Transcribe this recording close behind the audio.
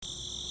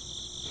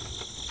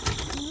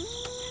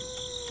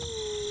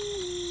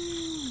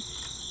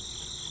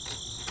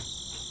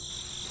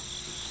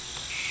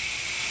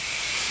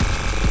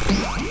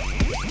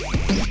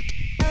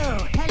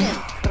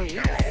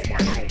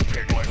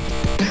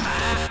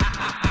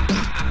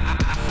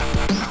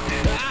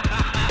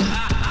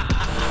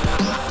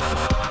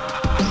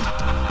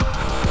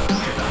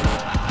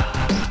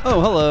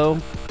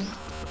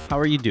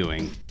are you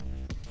doing?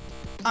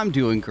 I'm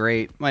doing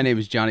great. My name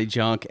is Johnny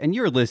Junk, and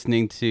you're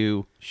listening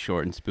to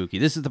Short and Spooky.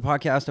 This is the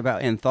podcast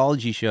about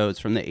anthology shows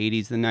from the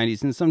 80s, the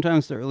 90s, and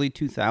sometimes the early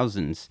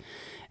 2000s.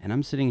 And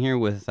I'm sitting here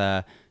with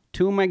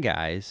two of my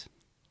guys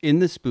in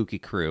the spooky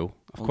crew.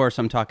 Of course,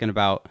 I'm talking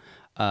about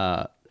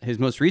his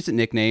most recent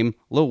nickname,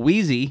 Lil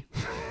Weezy.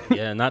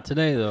 Yeah, not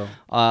today, though.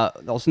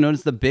 Also known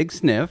as the Big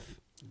Sniff.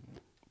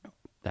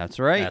 That's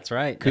right. That's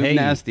right. Coop Hey.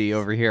 Nasty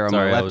over here on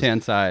my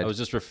left-hand side. I was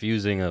just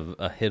refusing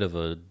a hit of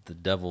the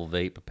devil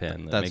vape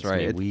pen that That's makes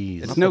right. me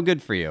wheeze. It's no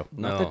good for you.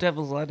 Not the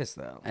devil's lettuce,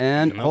 though.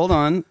 And hold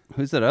on.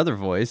 Who's that other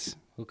voice?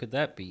 Who could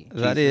that be?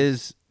 That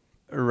is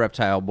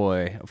Reptile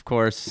Boy, of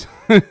course.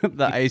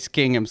 The Ice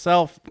King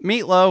himself.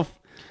 Meatloaf.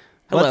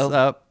 Hello. What's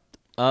up?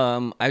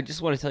 I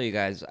just want to tell you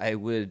guys, I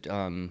would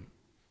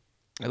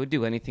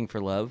do anything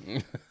for love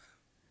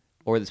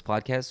or this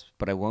podcast,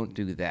 but I won't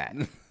do that.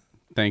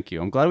 Thank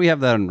you. I'm glad we have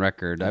that on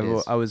record.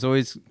 is. I was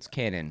always... It's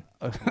canon.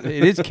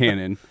 It is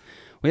canon.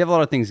 We have a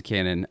lot of things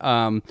canon.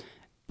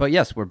 But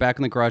yes, we're back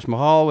in the Garage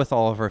Mahal with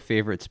all of our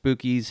favorite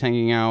spookies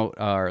hanging out,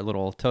 our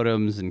little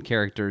totems and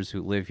characters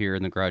who live here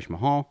in the Garage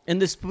Mahal. In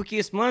the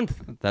spookiest month.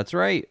 That's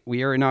right.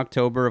 We are in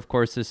October. Of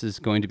course, this is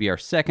going to be our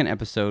second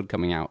episode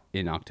coming out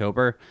in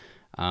October.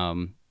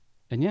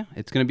 And yeah,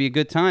 it's going to be a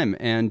good time.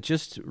 And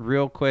just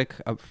real quick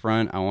up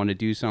front, I want to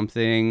do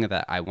something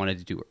that I wanted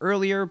to do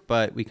earlier,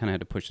 but we kind of had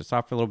to push this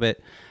off for a little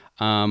bit.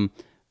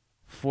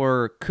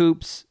 For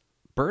Coop's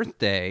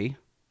birthday,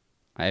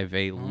 I have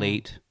a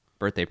late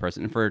birthday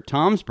present. And for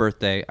Tom's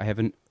birthday, I have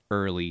an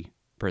early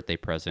birthday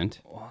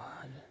present.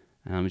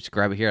 Let me just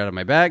grab it here out of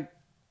my bag.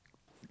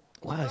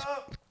 Wow, he's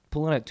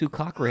pulling out 2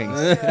 cock rings.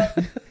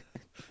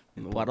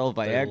 Bottle of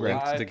Viagra.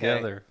 linked Okay.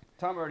 together.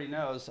 Tom already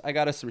knows. I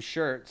got us some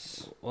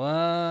shirts. What?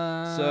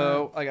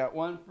 So I got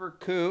one for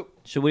Coop.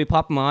 Should we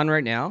pop them on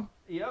right now?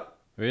 Yep.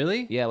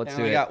 Really? Yeah, let's And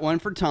do I it. got one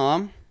for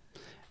Tom.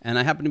 And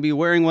I happen to be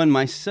wearing one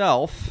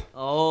myself.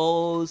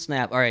 Oh,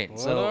 snap. All right. What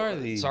so are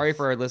these? sorry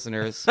for our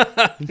listeners.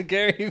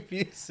 Gary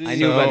Busey. I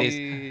knew about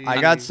these. I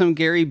got some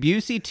Gary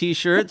Busey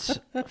t-shirts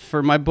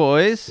for my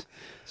boys,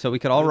 so we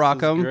could all rock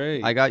is them.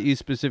 great. I got you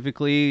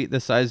specifically the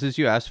sizes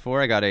you asked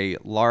for. I got a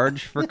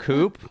large for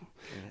Coop,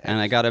 and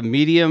I got a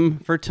medium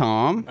for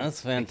Tom.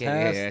 That's Okay,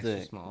 fantastic.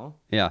 extra small.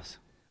 Yes.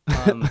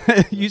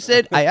 You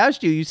said, I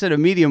asked you said a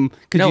medium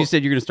because No. you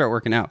said you're going to start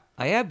working out.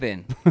 I have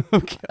been.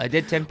 Okay. I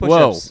did 10 Whoa.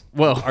 push-ups.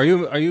 Whoa. Are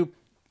you?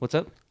 What's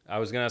up? I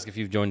was gonna ask if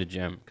you've joined a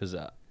gym because,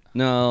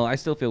 No, I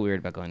still feel weird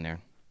about going there.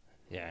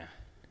 yeah,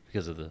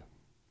 because of the.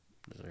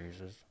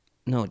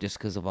 No, just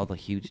because of all the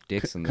huge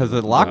dicks. Because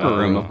the locker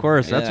room, of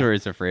course. That's Yeah. what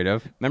he's afraid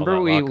of. Remember all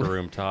that we? locker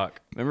room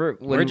talk. Remember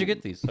when? Where'd you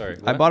get these? Sorry,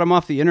 I bought them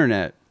off the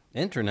internet.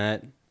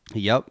 internet.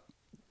 Yep.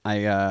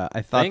 I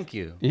thought. Thank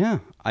you. Yeah.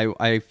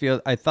 I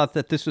thought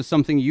that this was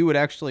something you would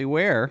actually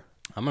wear.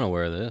 I'm gonna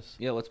wear this.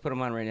 Yeah, let's put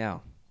them on right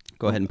now.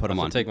 Go ahead and put them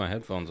I'll on. take my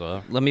headphones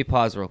off. Let me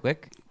pause real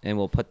quick, and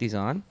we'll put these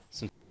on.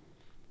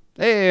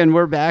 Hey, and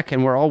we're back,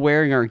 and we're all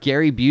wearing our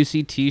Gary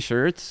Busey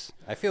t-shirts.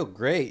 I feel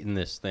great in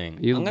this thing.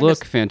 You I'm gonna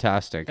look s-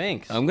 fantastic.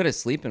 Thanks. I'm gonna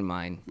sleep in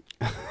mine.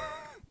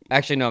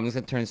 Actually, no, I'm just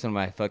gonna turn this into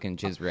my fucking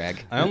jizz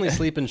rag. I only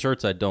sleep in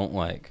shirts I don't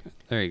like.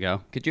 There you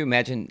go. Could you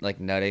imagine like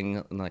nutting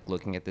and like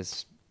looking at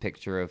this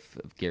picture of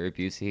Gary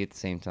Busey at the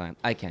same time?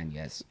 I can,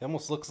 yes. It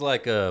almost looks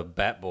like a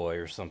Bat Boy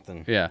or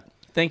something. Yeah.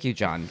 Thank you,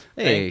 John.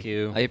 Hey, Thank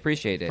you. I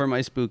appreciate it. for my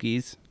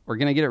spookies. We're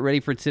going to get it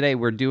ready for today.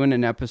 We're doing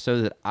an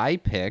episode that I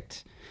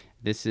picked.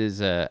 This is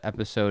an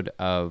episode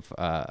of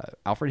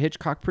Alfred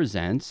Hitchcock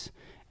Presents.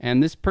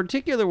 And this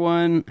particular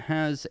one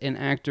has an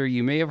actor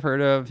you may have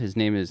heard of. His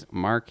name is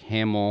Mark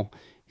Hamill.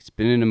 He's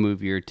been in a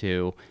movie or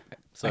two.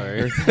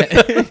 Sorry.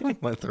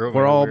 My throat.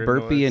 We're made a all weird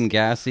burpy noise. and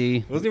gassy.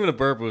 It wasn't even a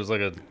burp. It was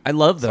like a. I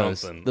love those.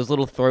 Something. Those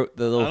little throat,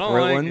 the little I don't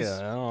throat like ones. it.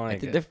 I don't like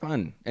think it. they're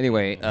fun.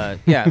 Anyway,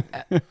 yeah,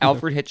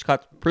 Alfred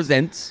Hitchcock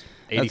Presents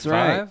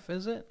 85,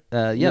 is it?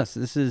 Yes,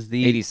 this is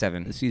the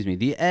 87. Excuse me,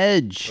 The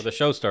Edge. Well, the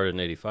show started in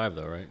 85,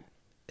 though, right?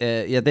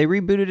 Yeah, they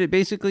rebooted it.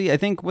 Basically, I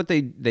think what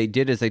they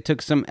did is they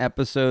took some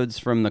episodes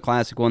from the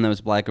classic one that was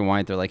black and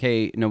white. They're like,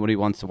 hey, nobody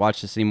wants to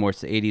watch this anymore.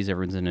 It's the 80s.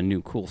 Everyone's into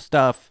new cool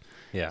stuff.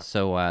 Yeah.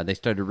 So they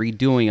started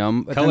redoing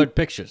them. Colored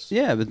pictures.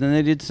 Yeah, but then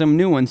they did some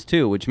new ones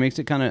too, which makes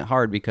it kind of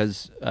hard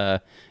because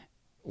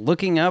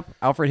looking up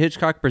Alfred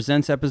Hitchcock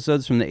Presents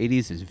episodes from the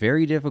 80s is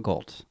very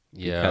difficult.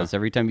 Yeah. Because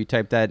every time you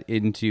type that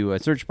into a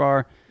search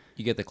bar,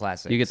 You get the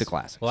classics. you get the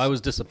classics. Well, I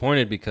was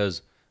disappointed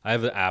because I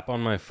have an app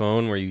on my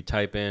phone where you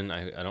type in,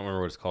 I don't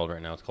remember what it's called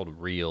right now. It's called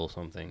Reel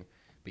something.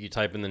 But you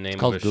type in the name of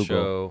called a Google.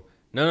 show.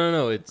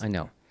 No. It's I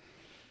know.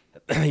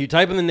 you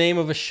type in the name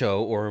of a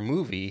show or a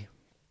movie,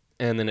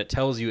 and then it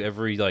tells you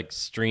every like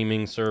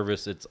streaming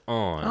service it's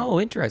on. Oh,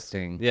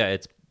 interesting. Yeah,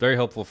 it's very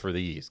helpful for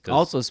these. 'Cause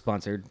Also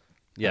sponsored.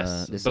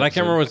 Yes, this but I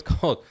can't episode. remember what it's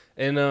called.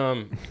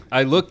 And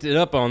I looked it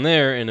up on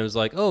there, and it was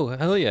like, oh,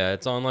 hell yeah,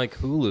 it's on like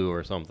Hulu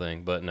or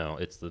something. But no,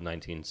 it's the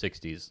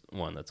 1960s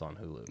one that's on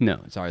Hulu.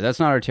 No, sorry, that's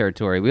not our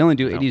territory. We only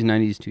do No. 80s,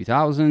 90s,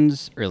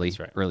 2000s, That's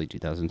right. early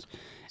 2000s.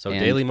 So And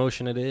Daily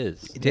Motion it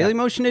is. Daily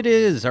Motion it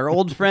is. Our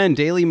old friend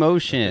Daily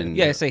Motion.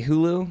 Yeah, I say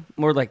Hulu.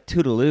 More like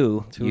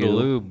Toodaloo.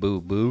 Toodaloo,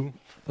 boo boo.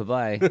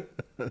 Bye-bye.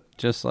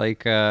 Just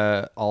like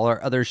all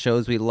our other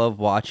shows we love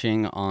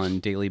watching on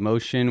Daily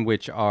Motion,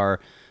 which are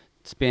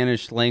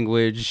Spanish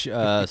language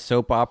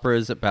soap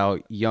operas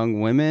about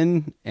young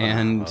women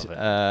and love it.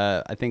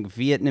 I think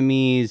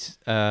Vietnamese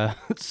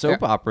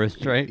soap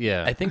operas, right?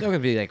 Yeah. I think I'm going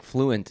to be like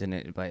fluent in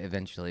it by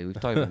eventually. We've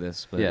talked about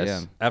this, but Yes.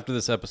 yeah. After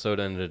this episode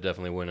ended, it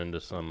definitely went into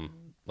some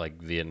like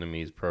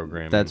Vietnamese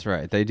programming. That's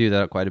right. They do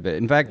that quite a bit.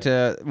 In fact,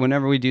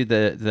 whenever we do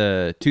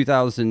the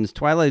 2000s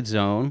Twilight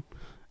Zone,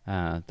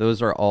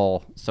 those are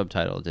all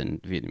subtitled in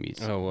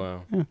Vietnamese. Oh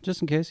wow. Yeah,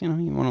 just in case, you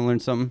want to learn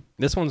something.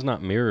 This one's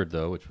not mirrored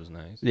though, which was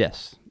nice.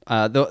 Yes.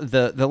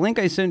 The link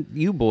I sent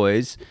you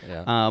boys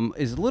Yeah.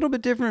 is a little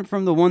bit different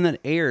from the one that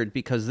aired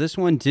because this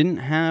one didn't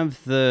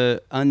have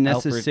the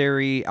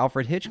unnecessary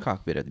Alfred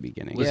Hitchcock bit at the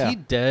beginning. Was Yeah. he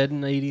dead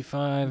in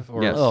 '85?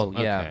 Or Yes. Oh,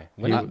 yeah. Okay.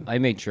 When I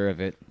made sure of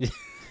it.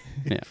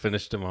 Yeah.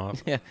 finished him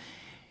off. Yeah.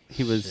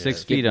 He was Shit.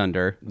 6 feet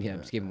under. Yeah,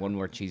 just give him one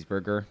more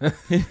cheeseburger.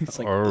 It's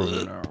like, Oh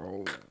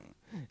no.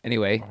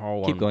 anyway,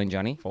 Oh, keep going,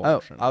 Johnny.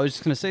 Oh, I was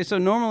just going to say, so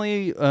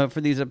normally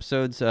for these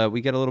episodes, we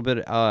get a little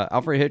bit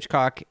Alfred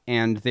Hitchcock,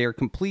 and they're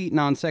complete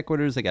non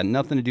sequiturs. They got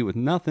nothing to do with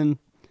nothing.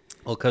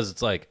 Well, because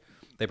it's like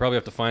they probably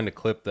have to find a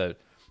clip that,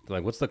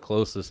 like, what's the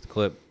closest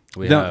clip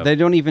we No, have? they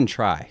don't even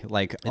try.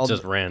 Like, It's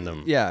just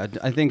random. yeah,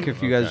 I think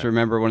if you guys Okay.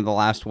 remember one of the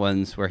last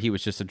ones where he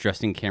was just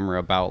addressing camera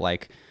about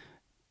like,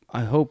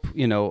 I hope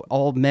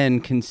all men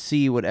can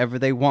see whatever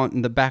they want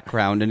in the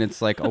background, and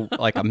it's like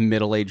a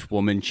middle-aged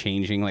woman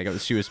changing, like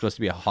she was supposed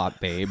to be a hot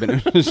babe,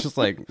 and it was just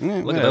like,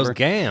 Look at those whatever.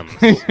 gams.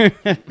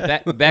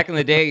 Back in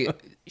the day,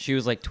 she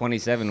was like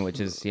 27, which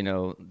is,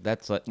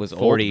 that's like, was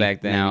 40 old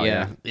back then. now,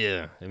 yeah.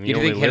 Yeah, I mean, You you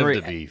only think live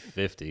Henry- to be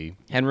 50.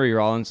 Henry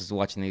Rollins is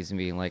watching these and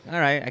being like, all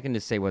right, I can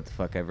just say what the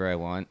fuck ever I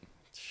want.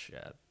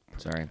 Shit.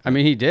 Sorry. I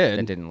mean, he That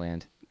did. didn't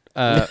land.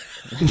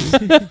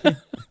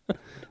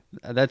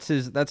 That's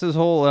his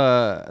whole.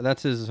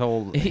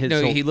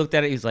 He looked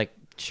at it. He's like,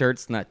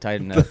 shirt's not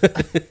tight enough.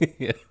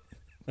 Yeah.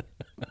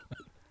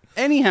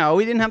 Anyhow,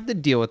 we didn't have to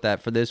deal with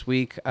that for this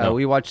week. No.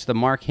 We watched the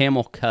Mark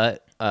Hamill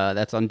cut.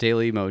 That's on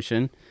Daily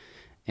Motion,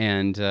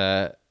 and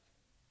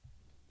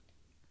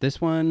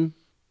this one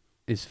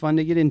is fun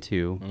to get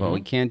into, but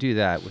we can't do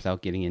that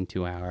without getting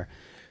into our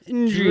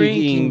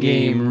drinking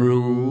game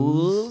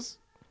rules.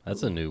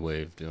 That's a new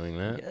way of doing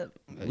that.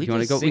 You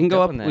want to go? We can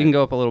go up. We can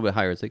go up a little bit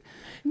higher. It's like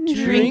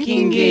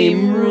Drinking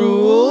game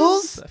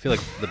rules. I feel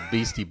like the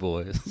Beastie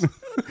Boys.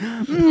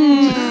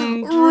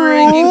 Drinking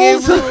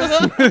game rules.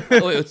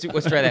 Oh, wait,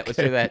 let's try that. Let's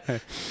try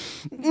that.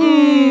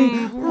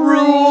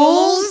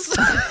 rules.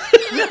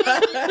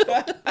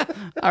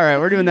 All right,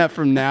 we're doing that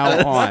from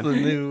now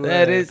on.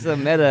 That is a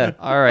meta.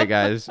 All right,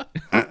 guys.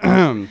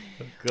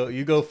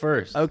 You go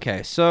first.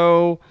 Okay,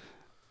 so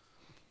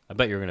I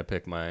bet you're gonna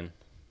pick mine.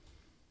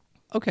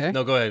 okay,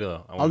 No, go ahead.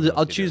 Though. I wanna know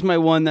I'll if you choose do. my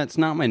one that's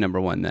not my number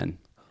one then.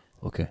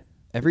 Okay.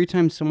 Every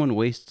time someone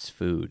wastes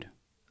food,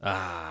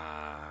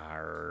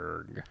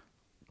 Arrgh.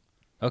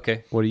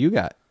 Okay. what do you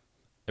got?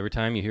 Every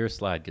time you hear a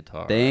slide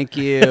guitar. Thank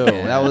you.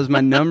 That was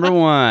my number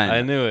one.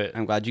 I knew it.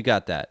 I'm glad you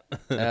got that.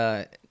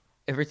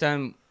 Every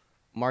time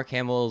Mark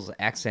Hamill's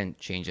accent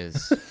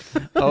changes.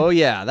 Oh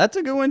yeah, that's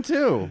a good one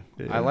too.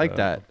 I like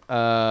that.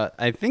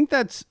 I think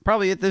that's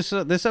probably it. This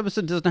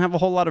episode doesn't have a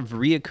whole lot of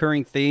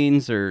reoccurring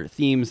themes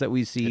that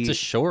we see. It's a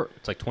short.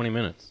 It's like 20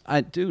 minutes.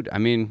 Dude, I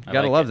mean, I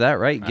gotta like love it. that,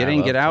 right? Get I in,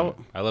 love get to. out.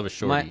 I love a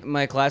shorty.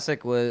 my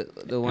classic was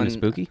the one. Kind of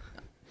spooky.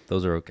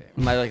 Those are okay.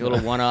 My like little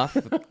one-off.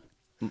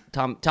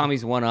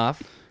 Tommy's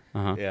one-off,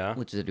 Uh-huh. Yeah.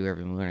 which is I do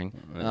every morning.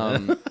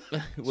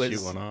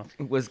 Shoot one off.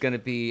 Was gonna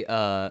be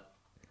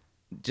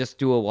just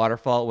do a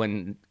waterfall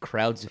when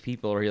crowds of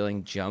people are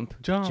yelling jump,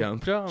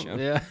 jump.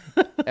 Yeah.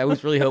 I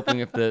was really hoping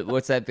if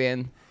what's that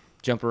band?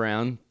 Jump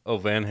Around. Oh,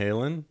 Van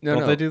Halen? No,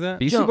 Don't no. they do that?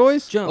 Beastie Jump,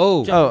 Boys? Jump,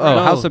 Oh. jump. Oh,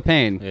 No. House of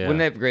Pain. Yeah. Wouldn't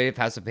that be great if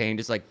House of Pain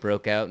just like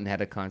broke out and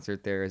had a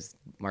concert there as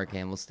Mark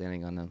Hamill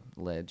standing on a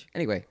ledge?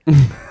 Anyway,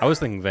 I was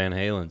thinking Van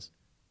Halen's.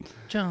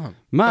 Jump.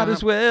 Might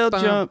as well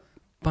bum, jump.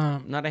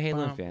 Bum, not a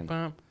Halen bum, fan.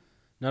 bum.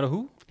 Not a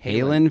who?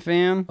 Halen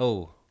fan?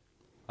 Oh.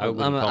 I I'm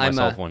wouldn't a- call I'm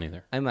myself a- one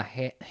either. I'm a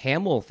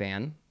Hamill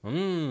fan.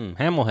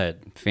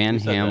 Hammelhead. Fan Who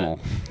said Hamill.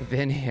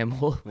 Van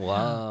Hamill.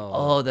 Wow.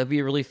 Oh, that'd be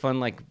a really fun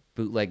like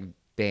bootleg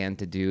band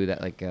to do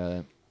that like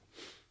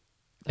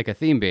Like a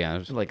theme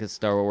band. a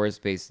Star Wars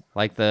based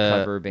Like the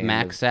Cover band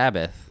Mac of-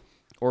 Sabbath.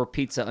 or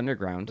Pizza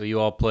Underground. So you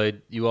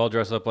all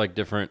dress up like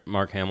different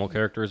Mark Hamill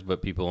characters,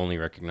 but people only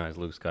recognize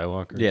Luke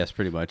Skywalker? Yes,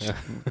 pretty much.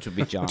 Which would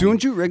be John.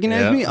 Don't you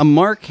recognize Yeah. me? I'm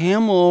Mark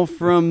Hamill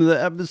from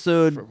the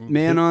episode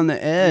Man on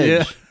the Edge.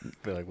 Yeah.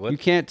 Be like, what? You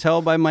can't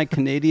tell by my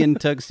Canadian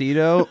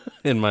tuxedo.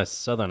 In my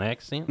southern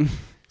accent?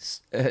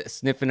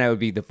 Sniff and I would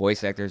be the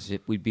voice actors.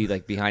 We'd be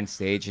like behind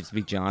stage. It'd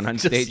be John on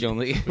stage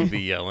only. We'd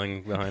be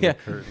yelling behind Yeah.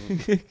 the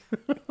curtain.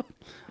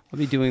 I'll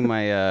be doing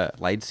my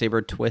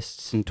lightsaber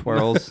twists and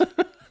twirls.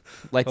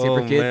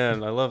 Lightsaber Oh kid.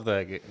 man, I love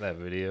that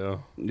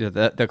video. Yeah,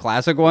 the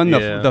classic one,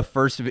 Yeah. the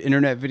first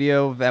internet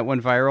video that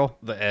went viral.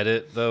 The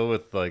edit though,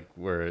 with like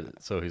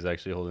so he's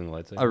actually holding the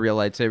lightsaber. A real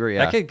lightsaber,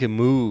 yeah. That kid can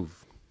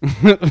move.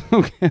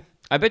 Okay.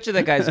 I bet you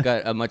that guy's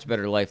got a much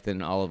better life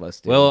than all of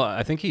us do. Well,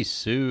 I think he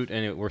sued,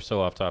 and we're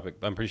so off topic.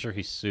 I'm pretty sure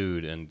he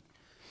sued, and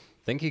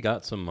I think he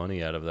got some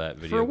money out of that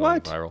video For going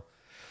what? viral.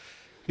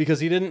 Because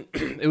he didn't.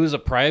 It was a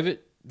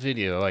private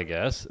video, I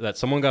guess, that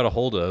someone got a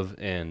hold of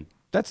and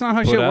That's not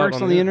how put shit out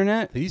works on the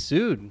internet. He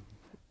sued,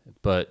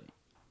 but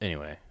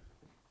anyway,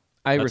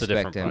 I that's a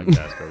respect different him.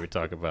 podcast where we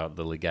talk about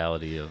the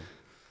legality of.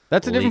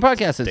 That's a different Leaked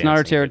podcast. It's not our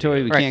dancing territory.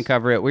 video. We Right. can't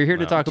cover it. We're here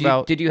to No. talk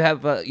about. Did you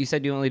have? You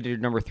said you only did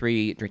number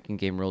 3 drinking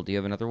game rule. Do you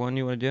have another one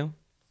you want to do?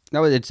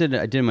 No, I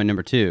did my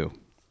number 2.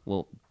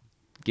 Well,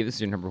 give us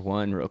your number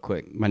 1 real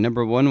quick. My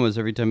number 1 was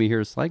every time you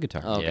hear a slide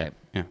guitar. Oh, okay.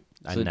 Yeah,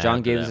 I So nabbed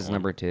John gave us that his one.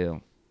 number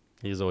 2.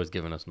 He's always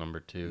giving us number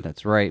 2.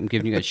 that's right. I'm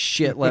giving you guys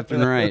shit left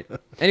and right.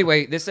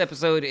 Anyway, this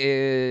episode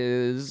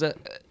is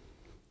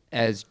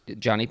as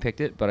Johnny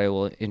picked it, but I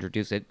will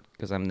introduce it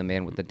because I'm the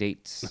man with the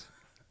dates,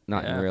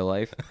 not in Yeah. real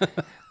life.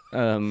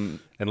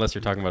 Unless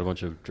you're talking about a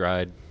bunch of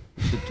dried.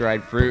 The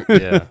dried fruit.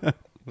 Yeah,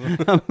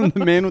 I'm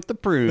the man with the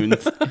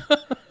prunes.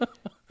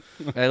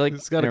 I like.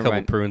 he's got a never couple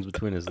mind. prunes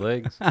between his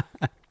legs.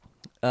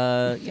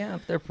 Yeah,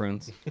 they're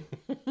prunes.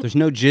 There's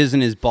no jizz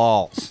in his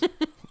balls.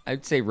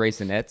 I'd say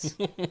raisinets.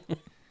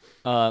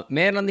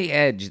 Man on the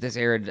Edge. This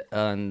aired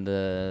on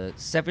the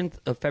 7th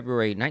of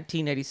February,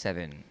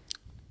 1987.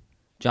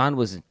 John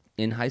was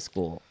in high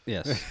school.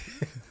 Yes.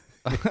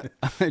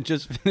 I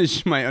just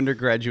finished my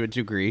undergraduate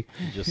degree.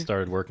 He just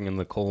started working in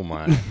the coal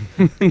mine.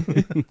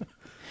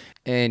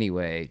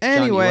 Anyway,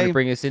 John, you want to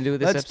bring us into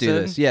this let's episode? do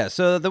this. Yeah.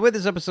 So the way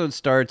this episode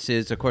starts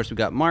is, of course, we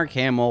got Mark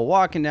Hamill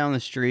walking down the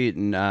street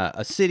in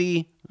a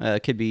city.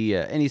 Could be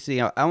any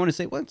city. I want to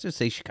say, let's just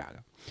say Chicago.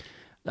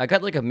 I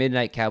got like a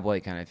midnight cowboy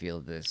kind of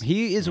feel to this.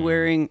 He is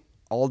wearing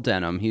all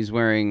denim. He's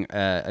wearing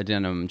a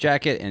denim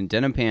jacket and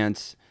denim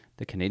pants.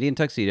 The Canadian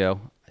tuxedo.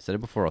 I said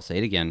it before. I'll say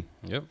it again.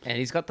 Yep. And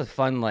he's got the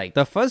fun, like,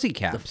 The fuzzy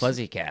caps. the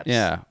fuzzy caps.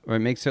 Yeah, or it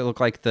makes it look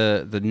like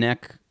the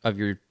neck of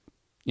your,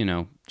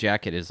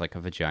 jacket is like a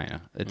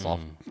vagina. It's all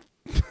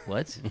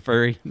What?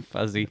 furry and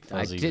fuzzy.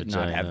 Fuzzy I did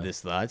not vagina. have this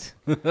thought.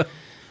 You I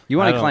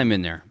want to don't- climb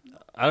in there.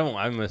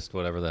 I missed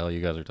whatever the hell you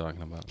guys are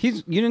talking about.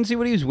 You didn't see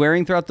what he was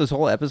wearing throughout this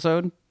whole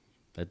episode?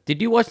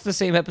 Did you watch the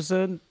same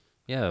episode?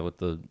 Yeah, with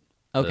the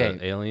Okay.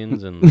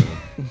 aliens and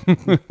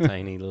the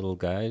tiny little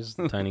guys,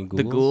 the tiny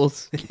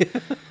ghouls. The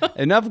ghouls.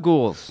 Enough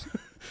ghouls.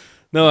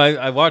 No,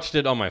 I watched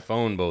it on my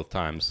phone both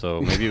times,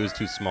 so maybe it was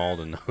too small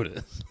to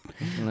notice.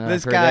 No,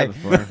 This I've heard guy, that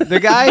before.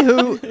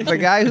 the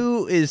guy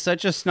who is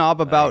such a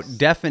snob about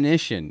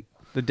definition.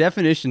 The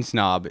definition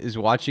snob is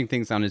watching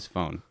things on his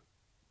phone.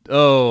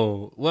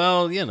 Oh,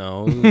 well,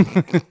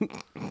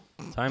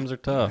 times are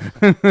tough.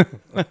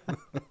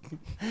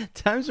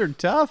 Times are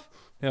tough.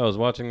 Yeah, I was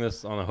watching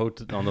this on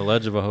on the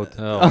ledge of a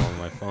hotel on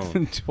my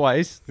phone.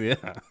 Twice. Yeah.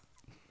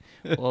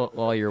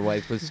 While your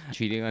wife was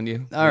cheating on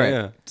you. All right.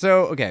 Yeah.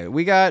 So, okay,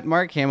 we got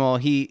Mark Hamill.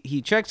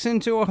 He checks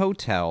into a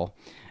hotel,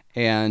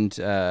 and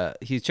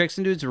he checks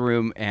into his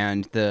room,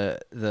 and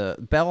the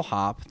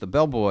bellhop, the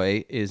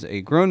bellboy, is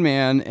a grown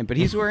man, but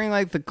he's wearing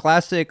like the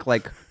classic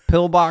like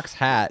pillbox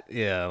hat.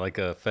 Yeah, like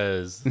a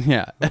fez.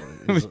 Yeah,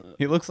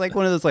 he looks like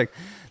one of those like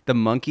the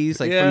monkeys,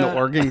 like from the Yeah.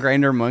 organ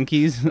grinder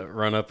monkeys.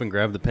 Run up and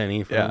grab the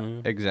penny from Yeah,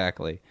 me.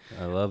 exactly.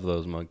 I love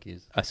those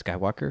monkeys. A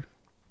Skywalker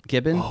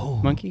gibbon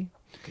monkey.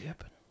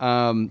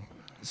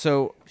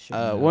 So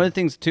one of the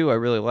things too I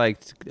really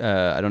liked.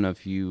 I don't know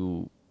if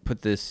you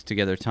put this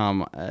together,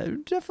 Tom.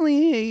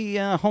 Definitely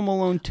a Home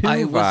Alone 2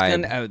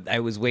 vibe. I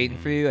was waiting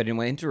for you. I didn't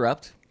want to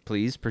interrupt.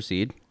 Please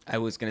proceed. I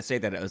was gonna say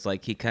that it was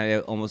like he kind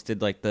of almost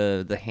did like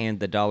the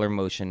dollar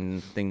motion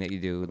thing that you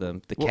do,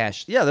 the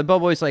cash. Yeah, the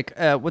bellboy's like,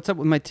 "What's up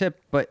with my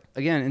tip?" But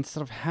again,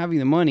 instead of having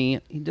the money,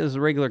 he does the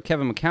regular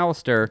Kevin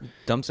McAllister.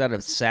 Dumps out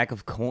a sack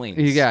of coins.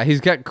 Yeah, he's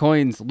got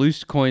coins,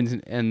 loose coins,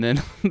 and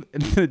then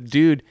the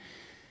dude.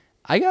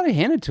 I gotta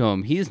hand it to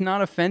him. He is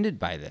not offended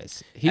by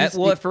this. At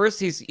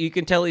first you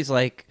can tell he's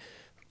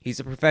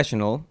a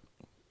professional,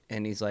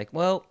 and he's like,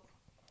 well,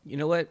 you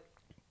know what?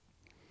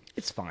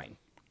 It's fine.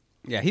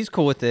 Yeah, he's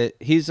cool with it.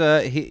 He's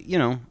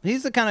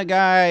he's the kind of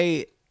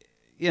guy,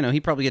 he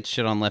probably gets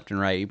shit on left and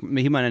right.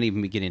 He might not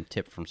even be getting a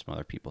tip from some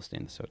other people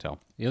staying in this hotel.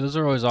 Yeah, those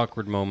are always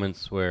awkward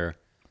moments where,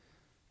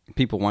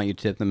 People want you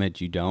to tip them,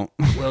 and you don't.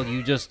 well,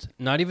 you just,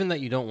 not even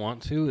that you don't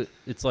want to.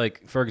 It's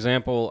like, for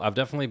example, I've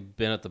definitely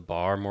been at the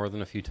bar more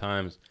than a few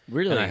times.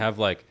 Really? And I have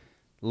like,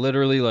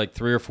 literally like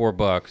 $3 or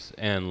 $4,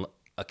 and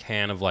a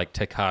can of like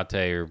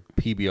Tecate or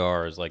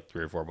PBR is like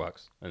 $3 or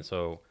 $4. And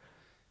so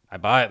I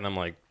buy it and I'm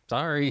like,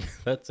 sorry,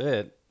 that's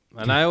it.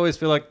 And I always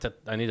feel like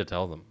I need to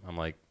tell them. I'm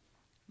like,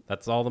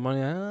 that's all the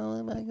money I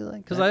have?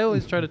 Because I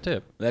always try to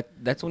tip.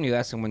 That's when you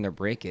ask them when their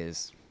break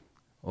is.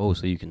 Oh,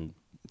 so you can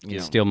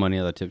Steal money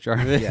out of the tip jar.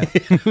 Yeah.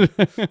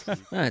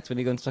 That's when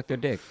you go and suck their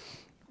dick.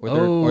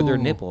 Or their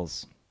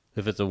nipples.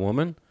 If it's a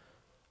woman?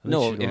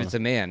 No, if it's a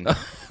man.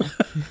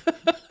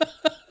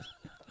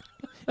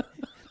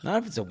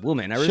 Not if it's a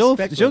woman. I She'll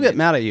respect get women.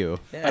 mad at you.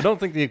 Yeah. I don't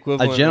think the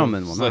equivalent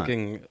gentleman of will not.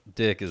 sucking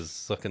dick is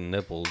sucking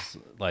nipples,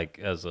 like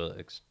as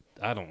a.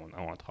 I don't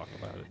want to talk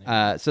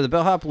about it. So the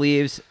bellhop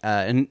leaves,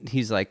 and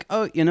he's like,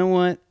 "Oh, you know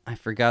what? I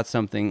forgot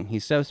something." He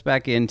steps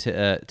back in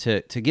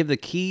to give the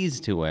keys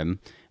to him.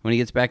 When he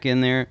gets back in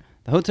there,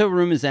 the hotel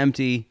room is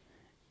empty,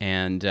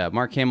 and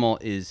Mark Hamill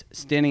is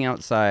standing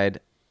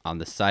outside on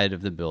the side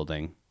of the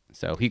building.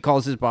 So he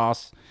calls his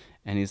boss,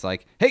 and he's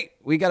like, "Hey,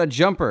 we got a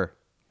jumper."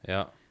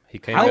 Yeah, he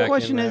came. My back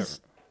question in is,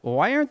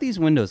 why aren't these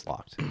windows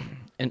locked?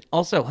 And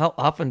also, how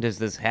often does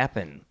this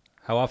happen?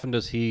 how often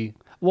does he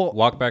Well,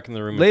 walk back in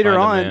the room later and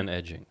on- find a man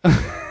edging?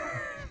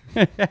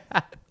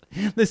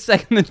 The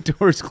second the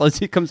door's closed,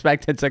 he comes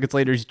back 10 seconds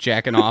later, he's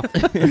jacking off.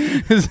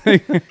 It's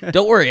like-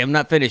 Don't worry, I'm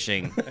not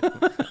finishing.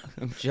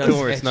 I'm just Don't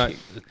worry, it's not. edging.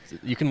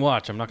 You can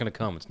watch. I'm not going to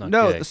come. It's not.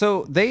 No, gay.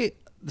 so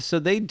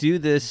they do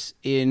this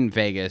in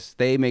Vegas.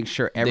 They make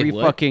sure every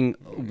what? fucking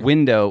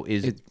window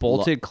is It's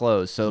bolted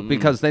closed. So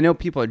because they know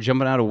people are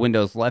jumping out of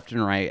windows left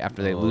and right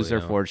after they Oh, lose their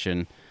yeah.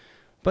 fortune.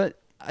 But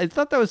I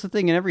thought that was the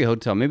thing in every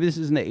hotel. Maybe this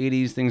is in the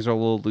 80s. Things are a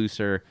little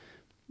looser.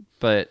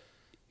 But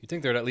you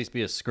think there'd at least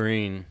be a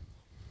screen?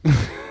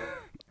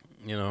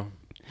 You know,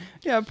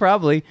 yeah,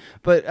 probably.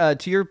 But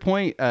to your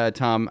point,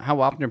 Tom,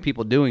 how often are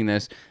people doing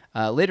this?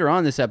 Later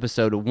on this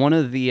episode, one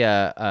of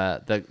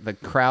the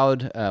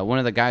crowd, one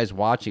of the guys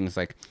watching is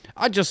like,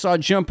 "I just saw a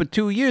jumper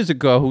 2 years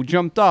ago who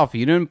jumped off.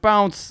 He didn't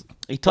bounce."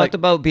 He talked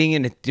about being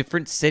in a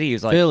different city. He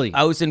was like, Philly.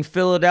 I was in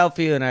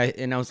Philadelphia,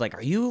 and I was like,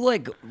 are you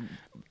like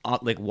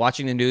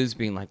watching the news,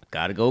 being like,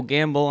 gotta go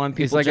gamble on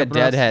people? He's like a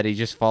jumping off?" deadhead. He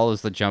just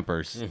follows the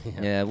jumpers.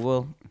 Yeah,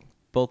 well,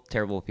 both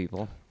terrible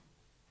people.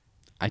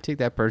 I take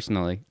that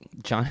personally.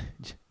 John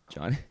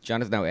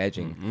is now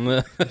edging.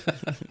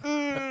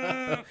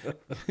 I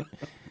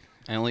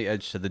only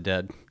edge to the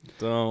dead.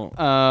 don't.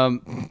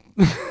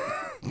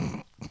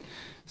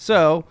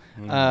 So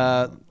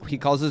he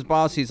calls his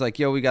boss. He's like,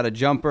 "Yo, we got a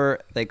jumper."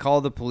 They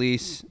call the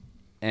police,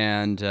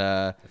 and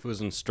If it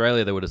was in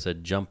Australia, they would have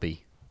said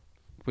jumpy.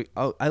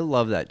 I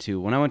love that too.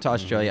 When I went to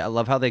Australia, I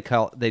love how they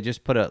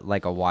just put a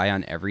Y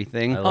on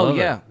everything. I love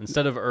yeah. it.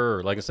 Instead of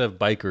instead of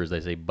bikers, they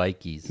say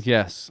bikies.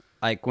 Yes.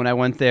 Like when I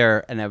went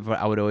there, and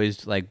I would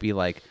always like be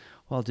like,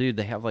 "Well, dude,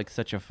 they have like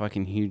such a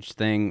fucking huge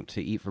thing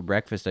to eat for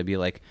breakfast." I'd be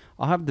like,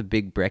 "I'll have the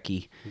big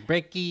brekkie."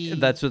 Brekkie.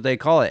 That's what they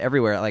call it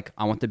everywhere. Like,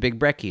 I want the big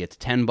brekkie. It's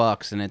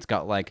 $10, and it's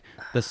got like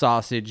the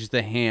sausage,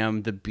 the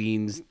ham, the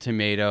beans,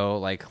 tomato,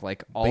 like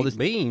all Baked this.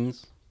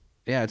 beans.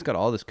 Yeah, it's got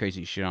all this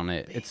crazy shit on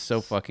it. It's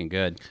so fucking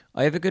good.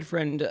 I have a good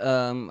friend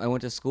I went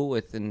to school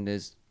with, and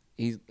he's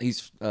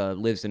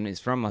lives and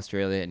is from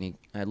Australia, and he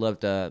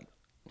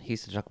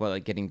used to talk about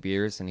like getting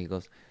beers, and he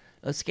goes,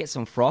 "Let's get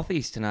some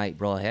frothies tonight,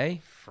 bro,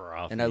 hey?"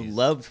 Frothies. And I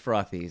loved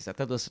frothies. I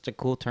thought that was such a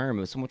cool term.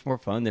 It was so much more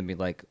fun than be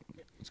like,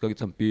 "Let's go get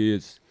some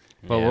beers."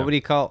 But Yeah. what would he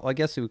call? Well, I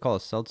guess he would call a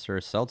seltzer a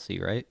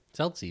seltzy, right?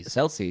 Seltzies.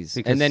 Celsius.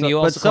 Because And then you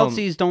also call 'em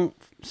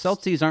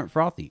Seltzies aren't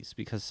frothies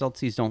because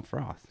Seltzies don't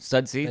froth.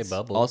 sud They seeds.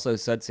 bubble. Also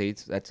sud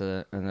seeds. That's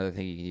another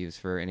thing you can use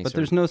for any But sort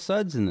there's no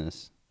suds in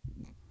this.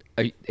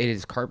 it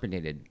is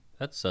carbonated.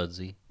 That's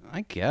sudsy.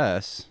 I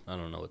guess. I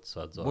don't know what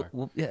suds are.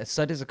 Well, yeah,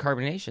 sud is a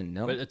carbonation,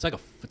 no? But it's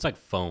like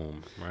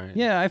foam, right?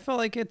 Yeah, I felt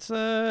like it's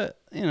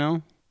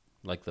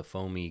Like the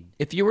foamy.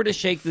 If you were to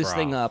shake this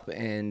thing Froth. up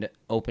and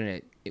open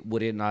it,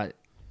 would it not?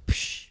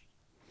 Psh.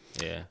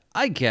 Yeah.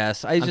 I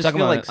guess. I I'm just talking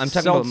feel about. like I'm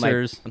talking about my.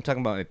 seltzers. I'm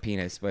talking about my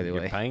penis, by the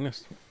Your way.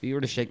 penis? If you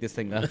were to shake this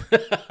thing up,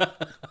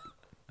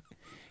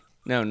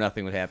 no,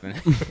 nothing would happen.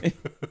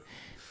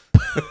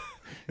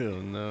 Oh,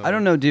 no. I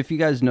don't know if you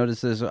guys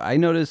noticed this. I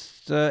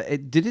noticed.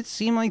 Did it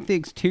seem like the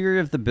exterior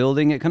of the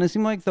building? It kind of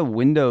seemed like the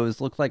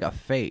windows looked like a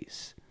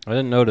face. I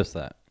didn't notice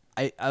that.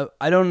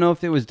 I don't know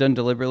if it was done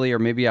deliberately or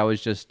maybe I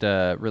was just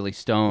really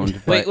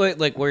stoned. But wait,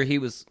 like where he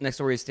was next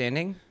to where he's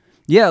standing?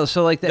 yeah,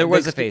 so like There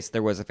was a face.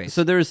 There was a face.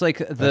 So there's like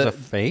There's a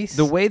face?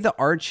 The way the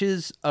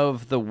arches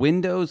of the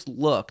windows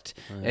looked,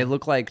 it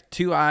looked like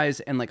two eyes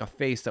and like a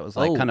face that was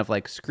like Oh. kind of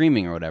like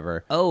screaming or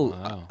whatever. oh,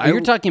 Wow.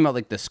 You're talking about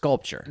like the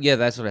sculpture, yeah,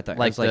 that's what I thought. I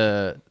like was like,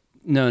 the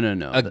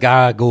no. A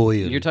gargoyle.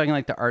 You're talking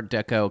like the Art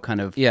Deco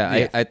kind of.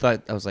 yeah, I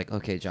thought I was like,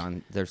 okay,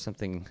 John, there's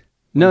something.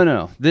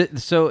 No.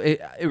 So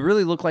it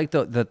really looked like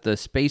the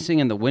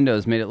spacing and the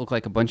windows made it look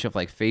like a bunch of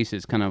like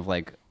faces, kind of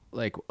like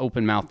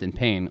open mouthed in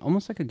pain,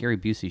 almost like a Gary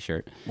Busey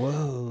shirt.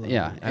 Whoa.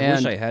 Yeah, I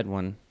wish I had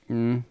one.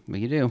 But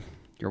you do.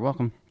 You're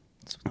welcome.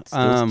 It's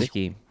still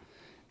sticky.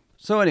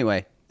 So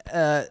anyway,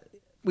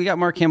 we got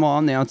Mark Hamill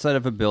on the outside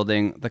of a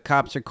building. The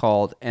cops are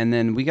called, and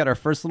then we got our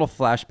first little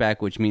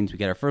flashback, which means we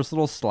get our first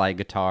little slide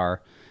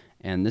guitar.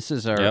 And this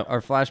is our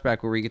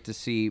flashback where we get to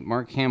see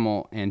Mark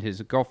Hamill and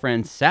his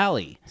girlfriend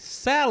Sally.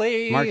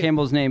 Sally. Mark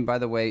Hamill's name, by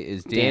the way,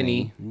 is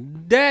Danny.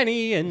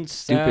 Danny and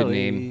Stupid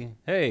Sally. name.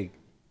 Hey,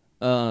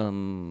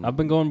 Um, I've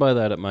been going by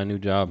that at my new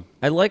job.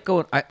 I like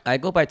going. I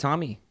go by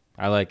Tommy.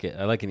 I like it.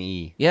 I like an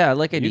E. Yeah, I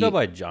like it. You go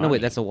by No, Johnny.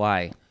 wait, that's a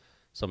Y.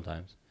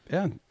 sometimes.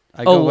 Yeah.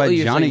 I Oh, go by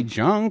you're Johnny saying-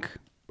 Junk.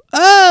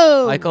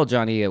 Oh! I call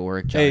Johnny at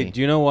work Johnny. Hey, do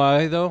you know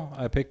why though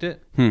I picked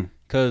it?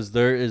 Because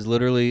there is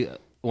literally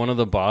one of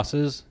the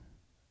bosses.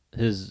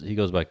 He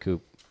goes by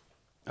Coop.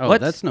 Oh,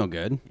 What? that's no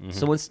good.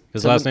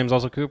 His last name's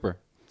also Cooper.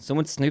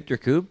 Someone snooped your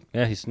coop?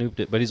 Yeah, he snooped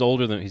it, but he's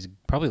older than he's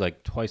probably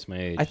like twice my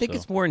age. I think so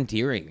it's more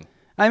endearing.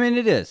 I mean,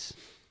 it is.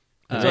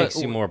 it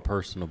makes you more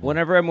personable.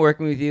 Whenever I'm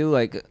working with you,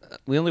 like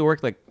we only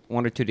work like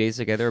 1 or 2 days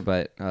together,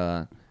 but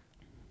I'm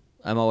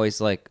always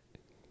like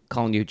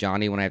calling you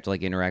Johnny when I have to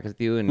like interact with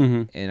you,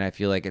 and I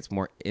feel like it's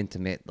more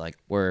intimate, like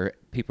where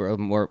people are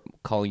more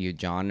calling you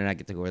John, and I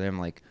get to go over there. I'm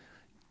like,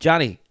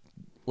 Johnny,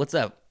 what's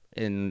up?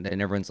 And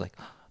everyone's like,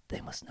 oh,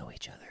 they must know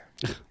each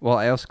other, Well,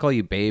 I also call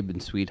you babe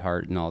and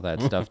sweetheart and all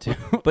that stuff too.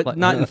 but Like-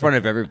 not in front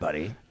of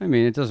everybody. I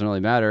mean, it doesn't really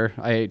matter.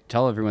 I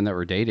tell everyone that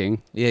we're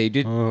dating. Yeah, you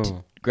did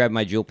Oh. grab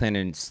my jewel pen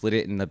and slid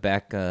it in the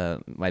back,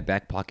 my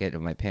back pocket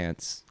of my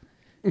pants,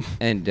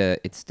 and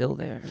it's still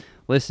there.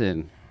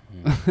 Listen,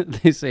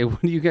 they say,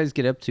 what do you guys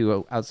get up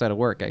to outside of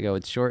work? I go,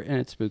 it's short and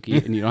it's spooky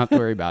and you don't have to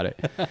worry about it.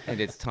 And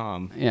it's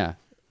Tom. Yeah.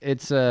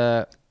 It's,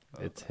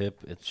 It's hip.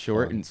 It's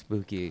Short fun. and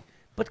spooky,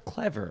 but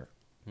clever.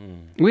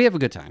 we have a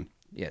good time.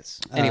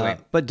 Yes. Anyway,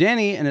 But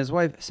Danny and his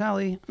wife,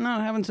 Sally, not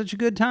having such a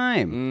good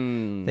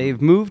time.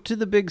 They've moved to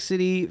the big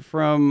city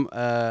from,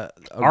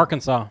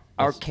 Arkansas.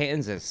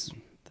 Arkansas.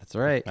 that's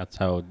right. That's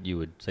how you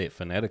would say it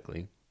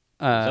phonetically. Is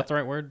Uh, that the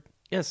right word?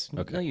 Yes.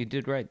 Okay. No, you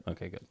did right.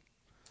 Okay, good.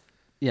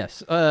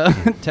 Yes,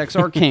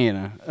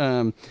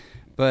 Texarkana.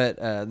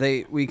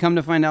 But we come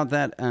to find out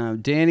that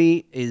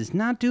Danny is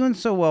not doing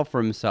so well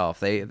for himself.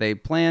 They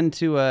plan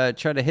to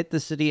try to hit the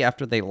city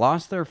after they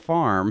lost their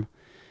farm.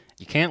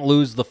 You can't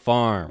lose the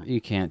farm.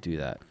 You can't do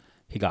that.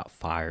 He got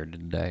fired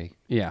today.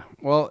 Yeah.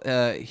 Well,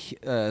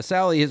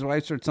 Sally, his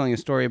wife, starts telling a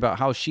story about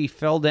how she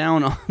fell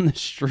down on the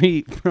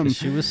street from.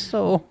 She was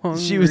so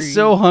hungry. She was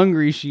so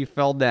hungry she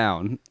fell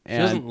down. She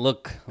doesn't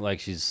look like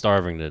she's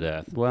starving to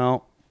death,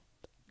 Well,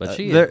 but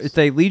she there- is.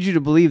 they lead you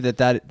to believe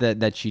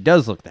that she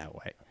does look that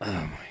way. Oh my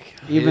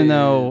god! Even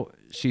though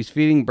she's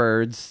feeding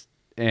birds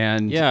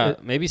and Yeah,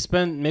 maybe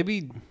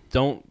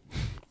don't.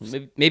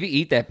 Maybe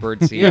eat that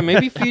bird seed. Yeah,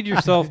 maybe feed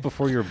yourself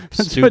before your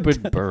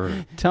stupid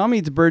bird. Tom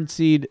eats bird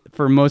seed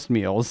for most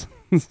meals.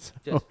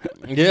 So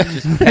Yeah,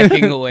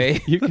 Pecking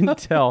away. you can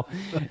tell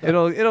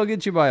it'll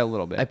get you by a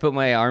little bit. I put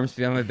my arms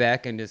behind my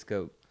back and just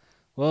go.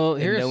 well,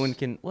 And here's no one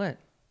can. What?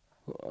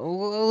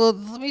 Well,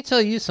 let me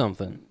tell you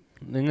something.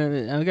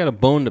 I got a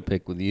bone to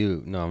pick with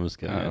you. No, I'm just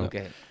kidding. I know.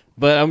 Okay.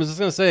 But I was just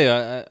gonna say,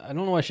 I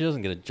don't know why she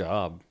doesn't get a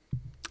job.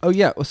 Oh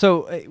yeah,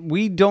 so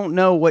we don't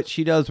know what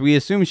she does. We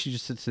assume she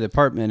just sits in the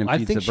apartment and I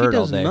feeds think the she bird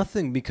all does day.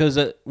 nothing because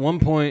at one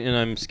point, and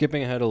I'm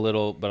skipping ahead a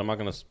little, but I'm not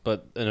gonna.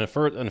 But in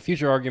a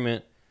future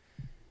argument,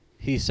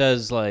 he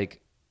says like,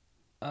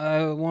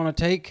 "I want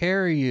to take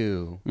care of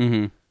you,"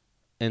 Mm-hmm.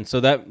 and so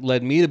that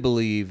led me to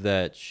believe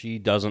that she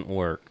doesn't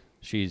work.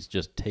 She's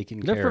just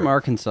taking They're care. from of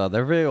Arkansas.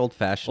 They're very old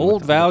fashioned.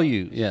 old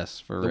values. Yes,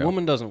 for the real.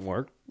 woman doesn't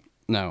work.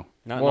 No,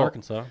 Not Well, in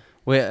Arkansas.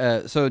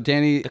 Wait, so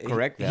Danny, The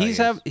correct he values.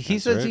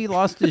 says right. he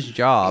lost his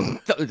job.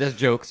 That's a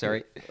joke.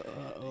 Sorry.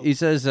 He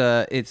says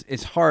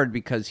it's hard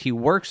because he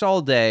works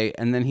all day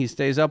and then he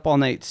stays up all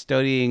night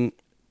studying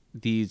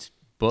these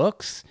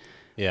books.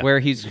 Yeah. Where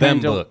he's Them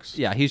trying to, books.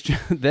 Yeah, he's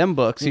them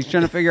books. He's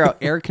trying to figure out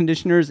air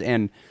conditioners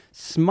and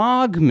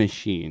smog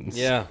machines.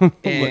 Yeah.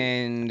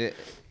 And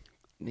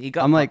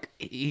I'm like-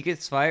 he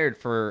gets fired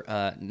for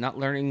not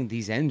learning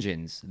these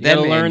engines. You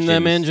gotta learn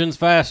them engines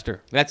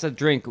faster. That's a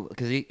drink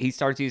because he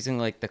starts using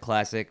like the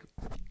classic,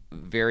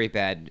 very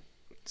bad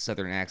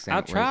Southern accent. I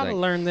where he's try to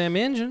like, learn them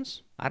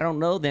engines. I don't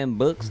know them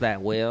books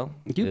that well.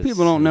 You It's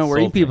people don't know where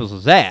you insulting. people's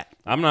is at.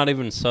 I'm not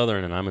even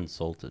Southern, and I'm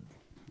insulted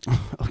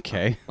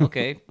Okay.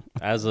 Okay.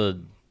 as a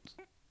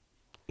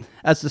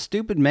As a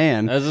stupid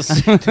man,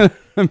 as a.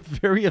 I'm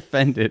very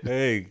offended.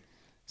 Hey.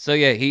 So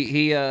yeah,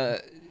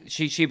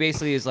 she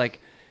basically is like,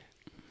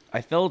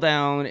 I fell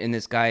down and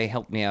this guy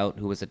helped me out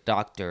who was a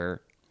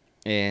doctor,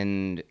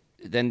 and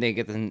then they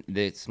get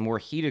this more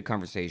heated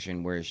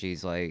conversation where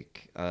she's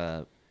like,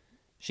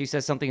 she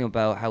says something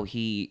about how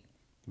he.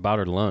 About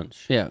her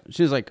lunch. Yeah,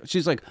 she's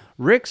like,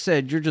 Rick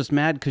said you're just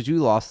mad because you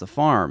lost the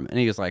farm, and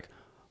he was like,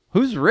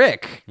 who's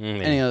Rick?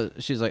 Mm,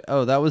 And she's like,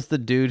 oh, that was the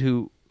dude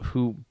who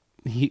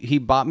he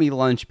bought me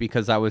lunch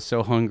because I was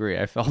so hungry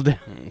I fell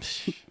down.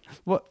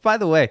 What? By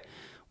the way,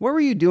 what were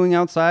you doing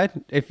outside?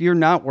 If you're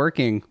not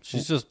working,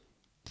 She's just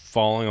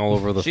falling all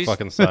over the She's-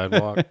 fucking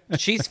sidewalk.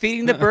 She's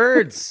feeding the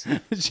birds.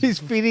 she's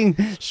feeding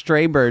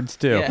stray birds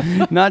too,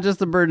 Yeah. not just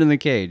the bird in the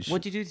cage.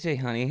 What'd you do today,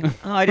 honey?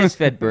 Oh, I just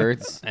fed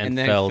birds And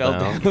then fell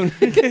down.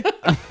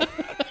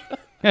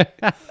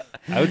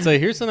 I would say,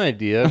 here's an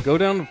idea. Go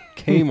down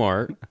to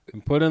Kmart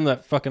and put in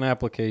that fucking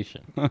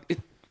application.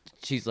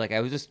 She's like, I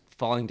was just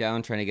falling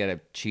down trying to get a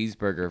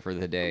cheeseburger for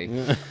the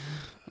day.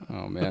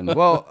 Oh man.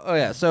 Well, oh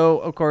yeah. So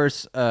of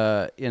course,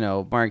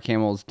 Mark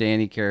Hamill's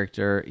Danny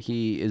character,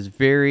 he is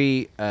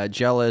very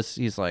jealous.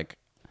 He's like,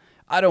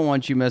 I don't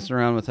want you messing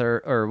around with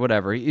her or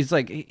whatever. He's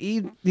like,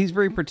 he's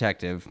very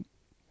protective.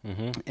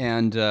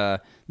 And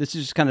this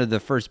is just kind of the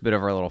first bit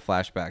of our little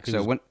flashback. He So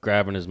was when,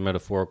 grabbing his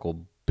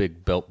metaphorical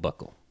big belt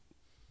buckle.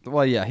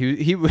 well, yeah,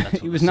 he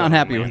was not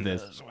happy with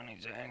this. When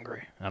he's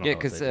angry. I don't Yeah, know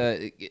if because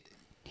they do.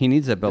 He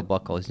needs that belt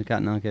buckle. He's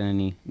not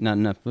getting not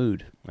enough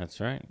food. That's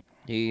right.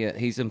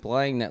 he's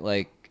implying that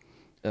like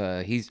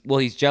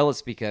he's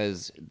jealous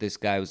because this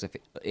guy was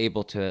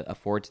able to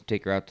afford to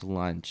take her out to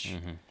lunch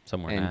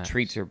Somewhere and nice.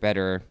 treats her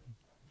better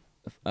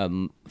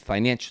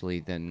financially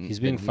than He's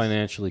being than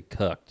financially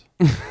cucked.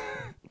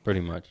 Pretty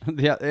much.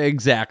 Yeah,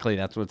 exactly.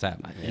 That's what's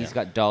happening. He's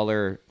got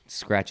dollar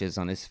scratches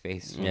on his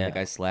face when Yeah. the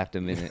guy slapped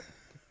him in it.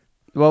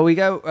 Well, we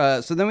go.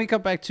 So then we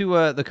cut back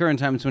to the current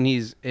times when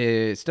he's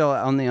still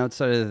on the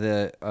outside of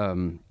The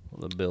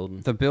building.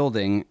 the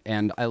building,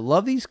 and I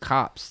love these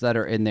cops that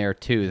are in there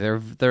too.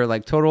 They're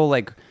like total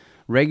like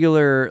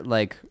regular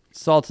like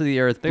salt of the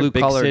earth, They're blue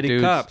big collar city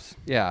dudes. cops.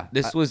 Yeah,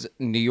 This was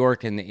New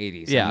York in the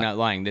 80s. Yeah. I'm not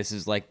lying. This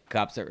is like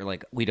cops that were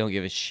like, we don't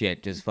give a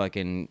shit. Just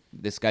fucking,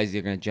 this guy's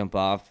either going to jump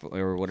off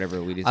or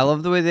whatever. We just. I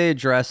love the way they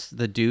address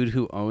the dude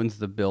who owns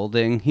the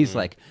building. He's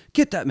like,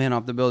 "Get that man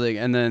off the building,"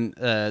 and then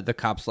the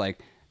cop's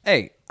like,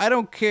 "Hey, I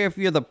don't care if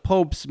you're the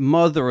Pope's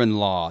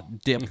mother-in-law,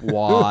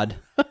 dipwad."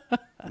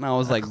 And I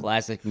was like,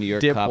 classic New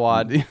York cop.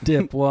 "Dipwad."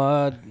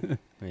 Dipwad.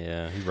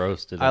 Yeah, he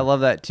roasted him. I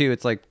love that too.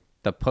 It's like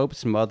the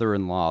Pope's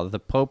mother-in-law. The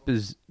Pope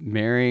is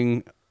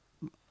marrying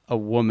a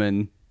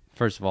woman.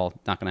 First of all,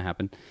 not going to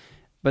happen.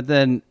 But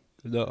then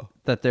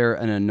that they're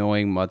an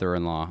annoying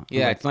mother-in-law.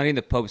 Yeah, Like, it's not even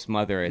the Pope's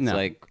mother. It's No.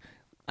 like,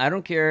 I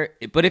don't care.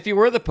 But if you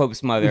were the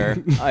Pope's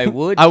mother, I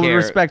would I would care.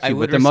 respect you, I but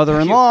would the respect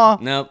mother-in-law-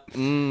 you. Nope.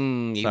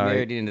 You Sorry.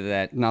 married into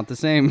that. not the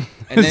same.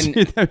 And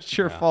then- That's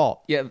your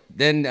fault. Yeah,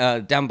 then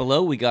down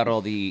below, we got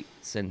all the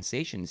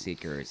sensation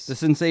seekers. The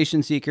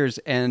sensation seekers,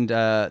 and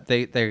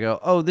they go,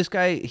 "Oh, this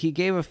guy, he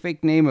gave a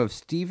fake name of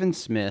Stephen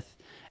Smith,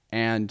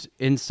 and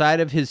inside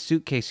of his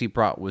suitcase he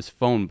brought was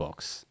phone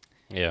books."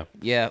 Yeah.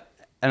 Yeah.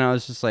 And I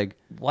was just like,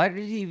 Why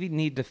did he even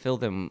need to fill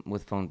them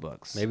with phone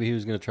books? Maybe he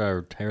was going to try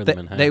to tear them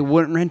in half. they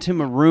wouldn't rent him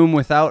a room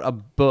without a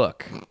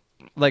book,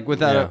 like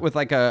without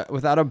Yeah.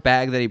 without a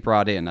bag that he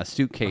brought in, a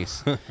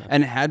suitcase,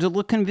 and it had to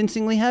look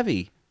convincingly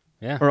heavy,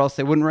 Yeah. or else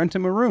they wouldn't rent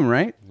him a room,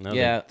 right? No,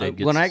 Yeah, they'd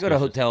get when I go to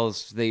suspicious.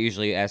 hotels, they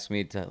usually ask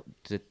me to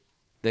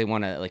they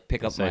want to like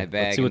pick up Say, my "Let's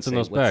bag. see what's and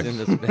in say, those bags." In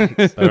those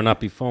bags? Better not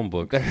be phone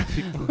books.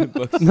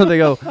 No, they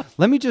go,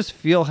 "Let me just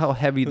feel how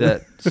heavy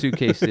that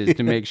suitcase is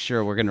to make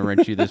sure we're gonna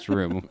rent you this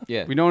room."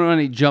 Yeah. We don't want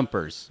any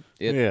jumpers.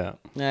 Yeah.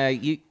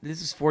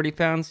 This is 40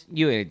 pounds.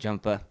 You ain't a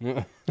jumper.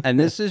 And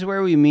this is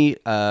where we meet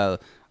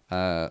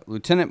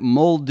Lieutenant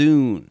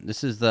Muldoon.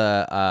 This is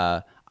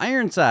the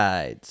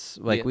Ironsides,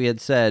 like Yeah. we had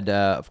said,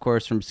 of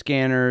course, from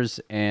Scanners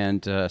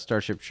and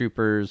Starship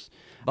Troopers.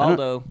 I don't-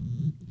 Baldo,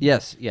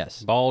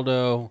 Yes.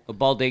 Baldo. a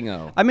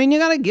Baldingo. I mean, you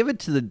gotta give it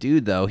to the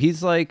dude, though.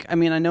 He's like, I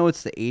mean, I know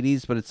it's the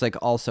 80s, but it's like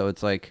also,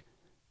 it's like,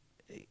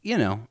 you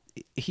know,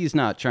 he's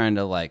not trying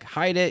to like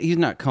hide it. He's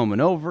not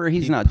combing over.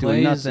 He's not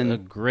doing plays nothing. a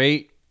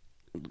great,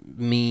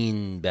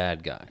 mean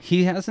bad guy.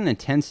 He has an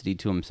intensity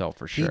to himself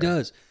for sure. He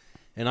does.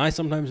 And I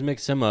sometimes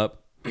mix him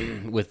up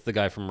with the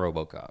guy from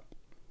RoboCop.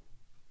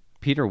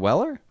 Peter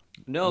Weller?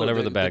 No,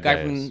 Whatever the bad guy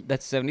guy from is.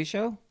 that 70s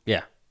show.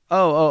 Yeah.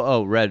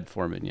 Oh, Red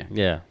Foreman, yeah.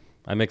 Yeah.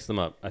 I mix them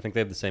up. I think they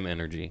have the same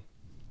energy.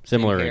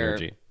 Similar Same hair,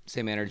 energy.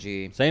 Same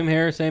energy. Same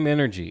hair, same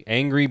energy.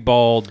 Angry,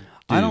 bald dude.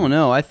 I don't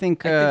know. I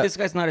think I think this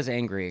guy's not as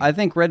angry. I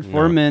think Red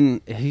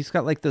Foreman, he's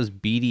got like those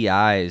beady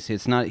eyes.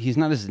 He's not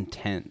as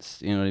intense.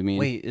 You know what I mean?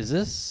 Wait, is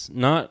this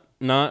not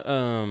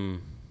well,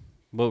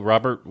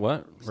 Robert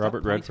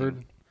Robert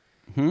Redford?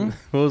 What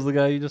was the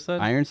guy you just said?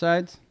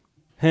 Ironsides?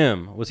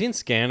 Him. Was he in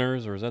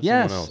Scanners or is that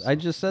Yes, someone else? I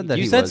just said that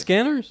You he said was.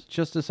 Scanners?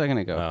 Just a second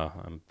ago.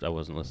 I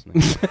wasn't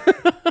listening.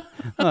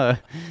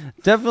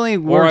 Definitely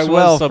Or I works was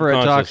well for a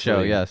talk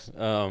show, subconsciously. yes.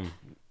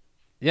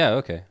 Yeah,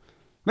 okay.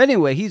 But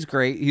anyway, he's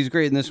great. He's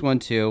great in this one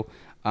too.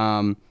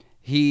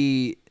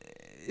 He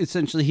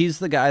essentially he's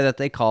the guy that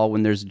they call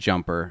when there's a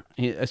jumper,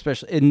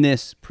 especially in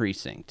this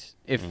precinct.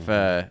 If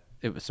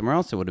it was somewhere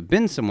else, it would have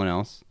been someone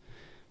else.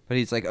 But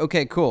he's like,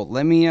 okay, cool.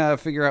 Let me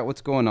figure out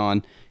what's going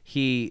on.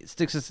 He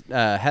sticks his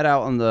head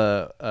out on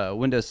the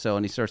windowsill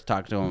and he starts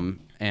talking to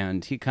him.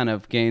 And he kind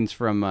of gains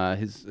from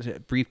his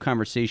brief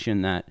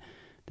conversation that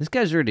this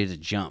guy's ready to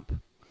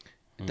jump.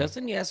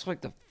 Doesn't he ask for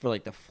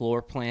the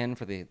floor plan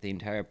for the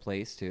entire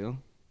place too?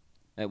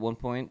 At one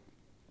point,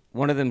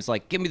 one of them's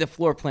like, "Give me the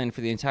floor plan for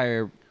the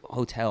entire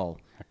hotel,"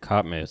 A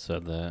cop may have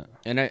said that.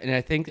 and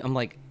I think I'm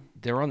like,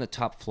 they're on the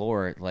top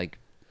floor. Like,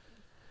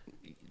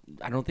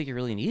 I don't think you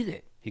really need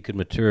it. He could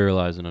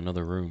materialize in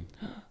another room.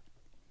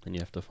 Then you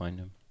have to find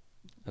him.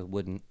 I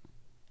wouldn't.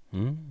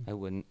 Hmm? I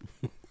wouldn't.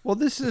 Well,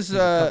 this is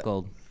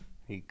Cuckold.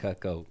 He cut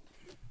go.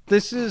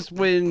 This is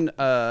when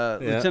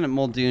Lieutenant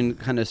Muldoon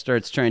kind of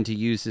starts trying to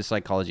use his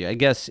psychology. I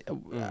guess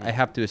I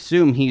have to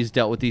assume he's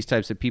dealt with these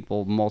types of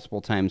people multiple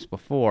times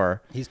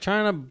before. He's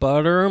trying to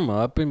butter him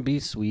up and be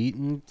sweet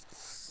and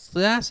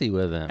sassy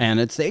with him. And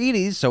it's the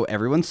 80s, so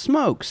everyone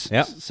smokes.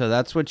 Yep. So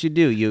that's what you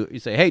do. You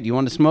say, hey, do you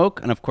want to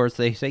smoke? And of course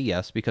they say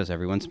yes because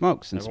everyone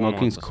smokes. And Everyone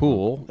smoking's wants to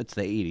cool. It's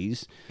the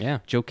 80s. Yeah.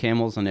 Joe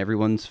Camel's on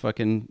everyone's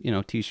fucking,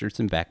 T-shirts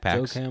and Joe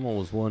backpacks. Camel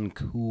was one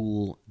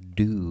cool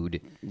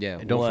dude. Yeah,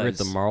 And don't forget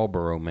the was.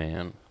 Marlboro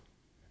Man.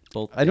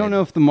 Both I don't did.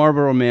 know if the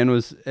Marlboro Man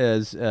was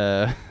as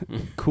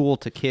cool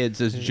to kids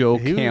as Joe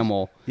He was-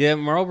 Camel. Yeah,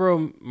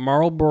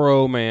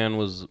 Marlboro Man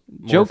was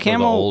more Joe for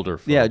Camel, the older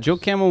folks. yeah, Joe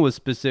Camel was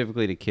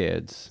specifically to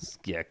kids.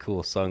 Yeah,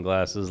 cool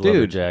sunglasses, Dude,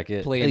 leather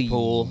jacket. Played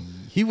pool.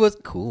 He was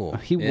cool.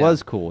 He Yeah.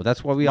 was cool.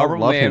 That's why we all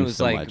Marlboro love Man him was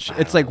so like- much.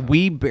 It's like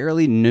we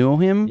barely knew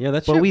him, Yeah,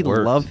 that but shit we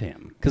worked. love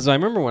him. Because I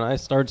remember when I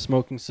started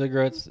smoking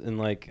cigarettes in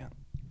like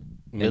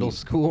middle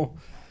school,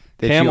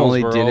 That you Camels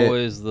only were did it-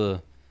 always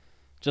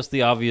just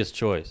the obvious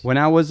choice. When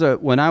I was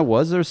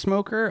a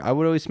smoker, I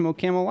would always smoke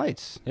Camel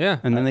Lights. Yeah,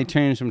 And then they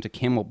changed them to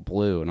Camel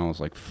Blue, and I was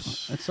like,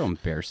 that's so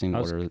embarrassing.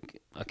 I was What are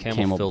a Camel,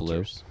 Camel Blue.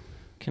 filters.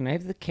 Can I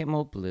have the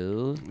Camel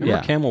Blue? Remember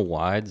Yeah. Camel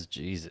Wides?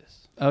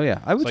 Jesus, Oh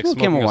yeah, I would it's like smoke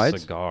smoking Camel a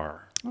Whites.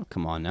 cigar. Oh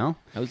come on now.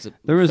 That was a,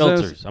 There was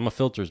Filters. I'm a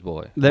filters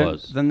boy. then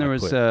there I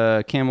was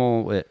quit.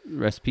 Camel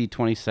Recipe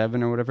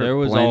 27 or whatever. There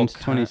was Blend all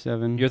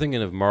 27. You're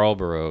thinking of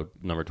Marlboro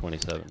number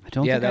 27. I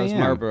don't yeah, think that I was am.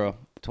 Marlboro.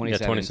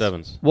 27. Yeah,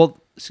 27s.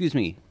 Well, excuse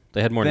me.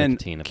 They had more Then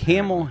nicotine.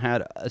 Camel apparently.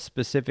 had a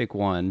specific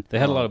one. They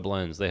had a lot of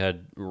blends. They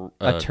had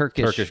a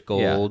Turkish Turkish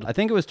yeah, gold. I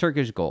think it was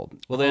Turkish Gold.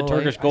 Well, they had Oh,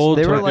 Turkish I- gold,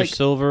 they were Turkish like-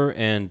 silver,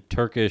 and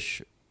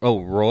Turkish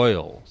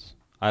Royals.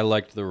 I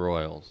liked the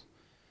Royals.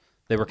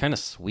 They were kind of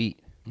sweet.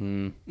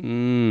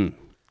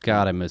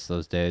 God, I miss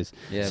those days.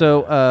 Yeah.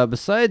 So,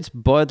 besides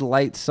Bud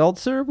Light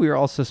Seltzer, we are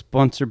also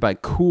sponsored by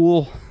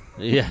Cool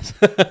Yes,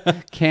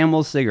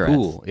 Camel cigarettes.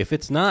 cool. If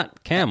it's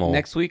not Camel,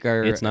 Next week,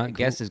 our It's not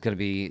guest is going to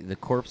be the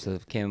corpse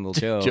of Camel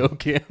Joe. Joe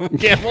Camel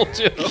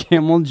Joe.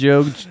 Camel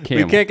Joe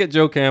Camel. We can't get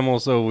Joe Camel,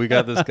 so we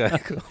got this guy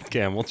called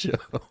Camel Joe.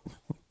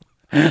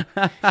 And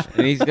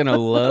he's going to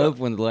love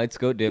when the lights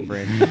go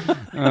different.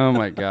 Oh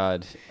my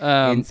God.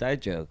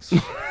 Inside jokes.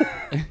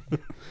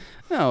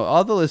 No,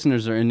 all the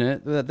listeners are in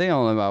it. They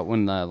all know about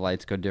when the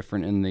lights go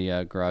different in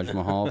the Garage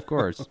Mahal, of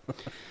course.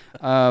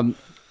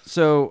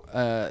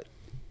 So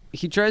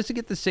he tries to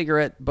get the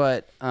cigarette,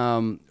 but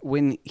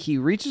when he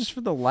reaches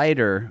for the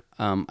lighter,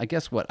 I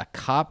guess a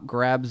cop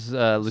grabs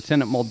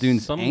Lieutenant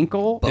Muldoon's Some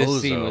ankle,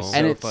 This scene was bozo. so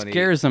and it funny.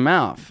 scares him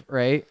off,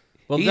 right?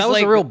 Well, He's that was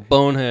like- a real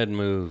bonehead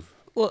move.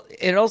 Well,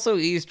 and also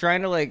he's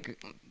trying to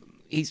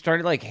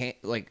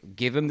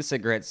give him the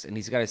cigarettes, and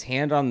he's got his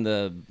hand on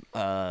the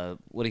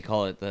what do you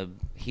call it, the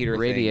heater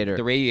thing, Radiator.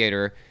 the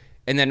radiator,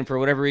 and then for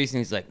whatever reason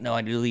he's like, no,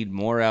 I need to leave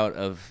more out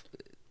of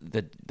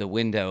the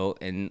window,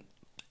 and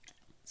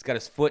he's got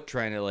his foot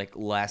trying to like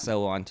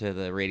lasso onto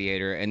the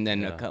radiator, and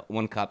then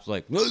one cop's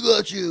like, I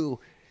got you,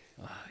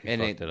 He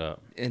fucked it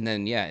up. and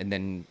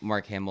then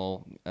Mark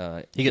Hamill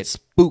He gets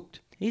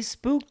spooked. he's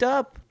spooked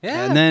up.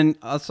 And then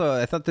also,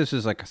 I thought this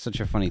was like such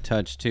a funny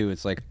touch too.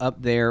 It's like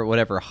up there,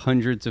 whatever,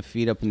 hundreds of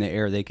feet up in the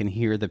air, they can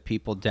hear the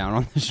people down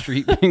on the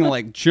street being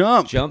like,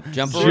 "Jump, Jump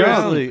around.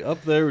 Seriously,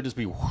 up there would just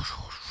be whoosh,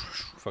 whoosh,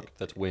 whoosh. Fuck,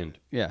 that's wind.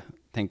 Yeah,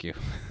 thank you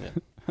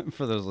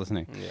for those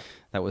listening. Yeah.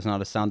 That was not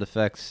a sound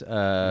effects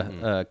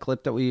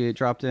clip that we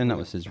dropped in. That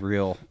was his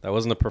real. That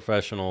wasn't a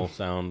professional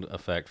sound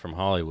effect from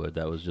Hollywood.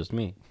 That was just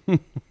me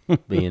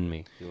being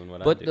me, doing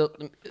what But I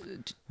do.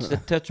 to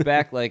touch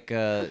back, like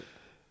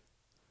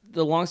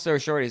the long story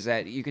short is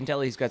that you can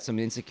tell he's got some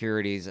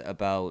insecurities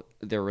about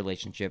their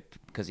relationship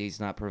because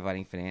he's not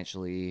providing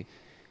financially.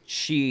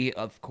 She,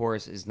 of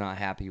course, is not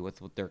happy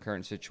with their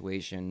current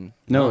situation.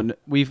 No,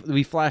 we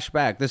flash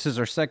back. This is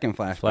our second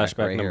flashback. Flashback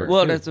right number here.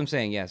 Well, Two. that's what I'm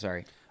saying. Yeah,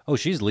 sorry. Oh,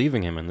 she's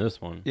leaving him in this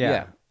one. Yeah.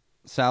 yeah.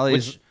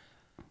 Sally's. Which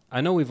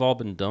I know we've all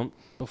been dumped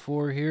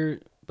before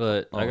here,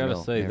 but I Oh, gotta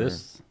no, say never.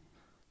 this.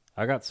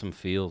 I got some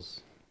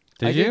feels.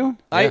 did you?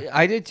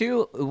 I did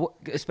too,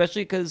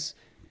 especially because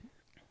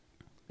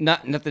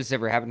not that this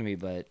ever happened to me,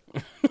 but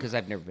because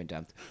I've never been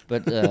dumped.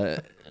 But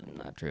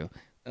not true.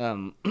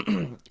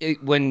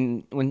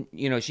 When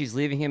she's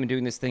leaving him and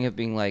doing this thing of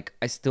being like,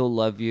 I still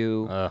love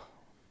you.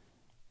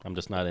 I'm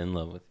just not in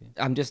love with you.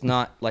 I'm just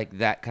not like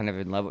that kind of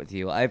in love with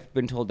you. I've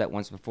been told that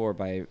once before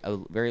by a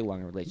very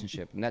long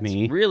relationship, and that's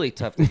Me? really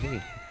tough to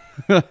do.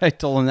 I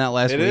told him that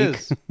last week.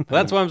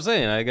 That's what I'm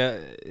saying.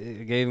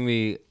 It gave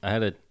me. I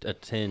had a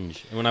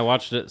tinge, and when I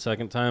watched it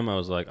second time, I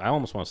was like, I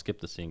almost want to skip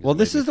the scene. 'cause Well, it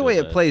this made me is the feel way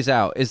it bad. plays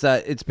out. Is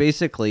that it's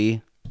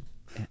basically.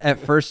 At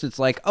first, it's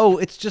like, oh,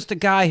 it's just a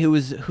guy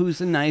who's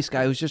a nice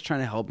guy who's just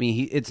trying to help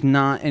me. It's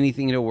not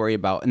anything to worry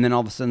about. And then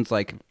all of a sudden, it's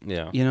like,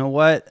 Yeah. you know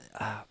what?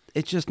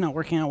 It's just not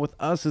working out with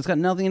us. It's got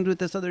nothing to do with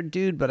this other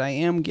dude, but I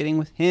am getting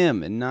with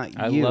him and not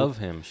I you. love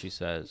him. She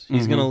says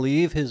he's gonna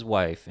leave his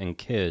wife and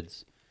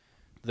kids.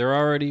 They're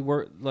already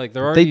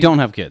They don't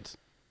have kids.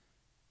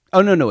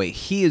 Oh no, wait.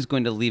 He is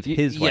going to leave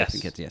his wife yes.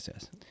 and kids. Yes.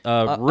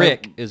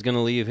 Rick is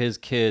gonna leave his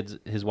kids,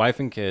 his wife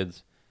and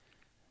kids,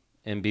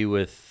 and be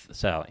with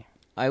Sally.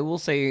 I will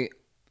say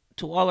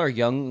to all our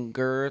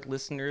younger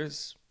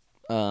listeners,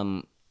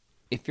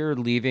 if you're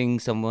leaving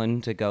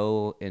someone to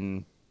go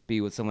and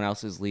be with someone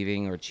else who's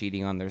leaving or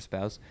cheating on their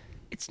spouse,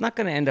 it's not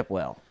going to end up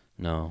well.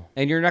 No,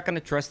 and you're not going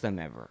to trust them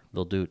ever.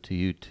 they'll do it to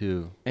you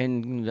too.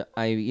 And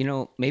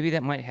maybe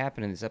that might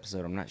happen in this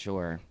episode. I'm not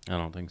sure. I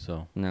don't think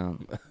so. No.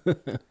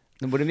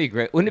 Wouldn't it be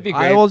great? Wouldn't it be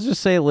great? I will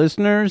just say,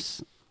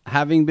 listeners,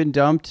 having been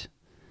dumped,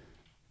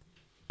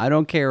 I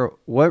don't care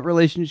what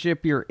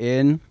relationship you're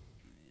in,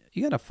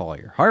 you got to follow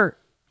your heart.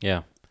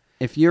 Yeah.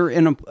 If you're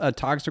in a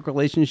toxic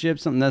relationship,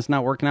 something that's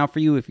not working out for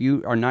you, if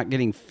you are not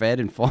getting fed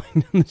and falling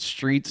down the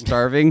street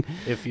starving,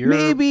 If your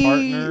maybe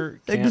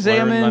partner can't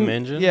examine, learn them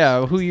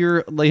engines, who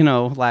you're,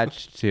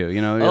 latched to.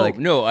 You're Oh like,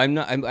 no, I'm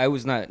not. I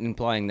was not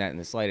implying that in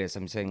the slightest.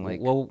 I'm saying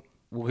like, well,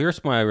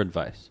 here's my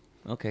advice.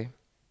 okay,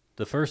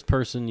 The first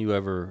person you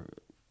ever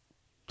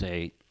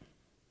date,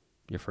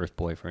 your first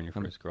boyfriend, your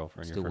first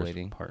girlfriend, your still first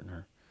waiting.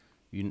 partner,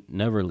 you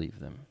never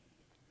leave them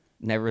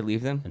never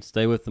leave them. and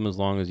stay with them as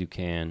long as you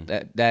can.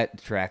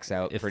 That tracks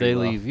out. If pretty they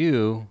well. leave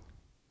you,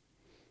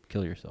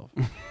 kill yourself.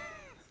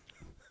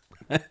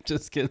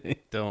 Just kidding.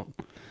 Don't.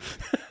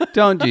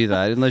 don't do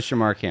that unless you're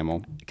Mark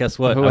Hamill. Guess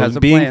what? Who I has was a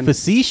being plan?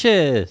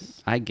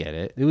 facetious. I get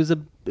it. It was a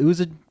It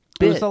was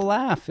bit. a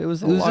laugh. It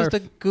was a It was larf.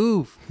 just a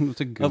goof. It was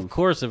a goof. Of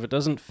course, if it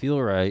doesn't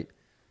feel right,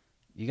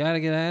 you got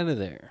to get out of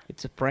there.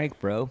 It's a prank,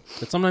 bro.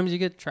 But sometimes you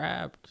get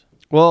trapped.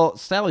 Well,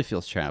 Sally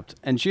feels trapped,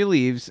 and she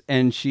leaves,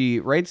 and she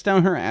writes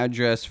down her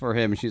address for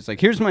him. She's like,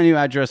 "Here's my new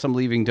address. I'm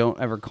leaving. Don't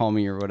ever call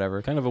me or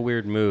whatever." Kind of a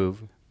weird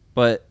move.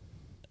 But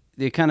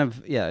it kind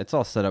of, it's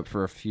all set up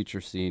for a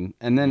future scene,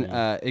 and then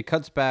it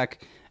cuts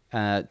back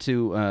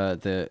to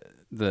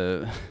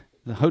the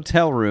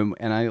hotel room,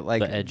 and I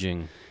like The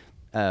edging.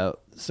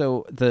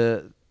 So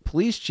the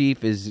police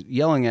chief is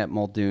yelling at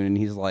Muldoon, and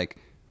he's like,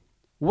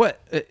 "What?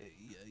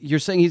 You're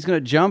saying he's going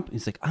to jump?"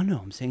 He's like, "Oh no,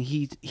 I'm saying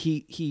he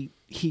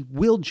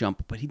will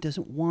jump, but he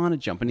doesn't want to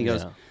jump." And he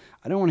goes, Yeah.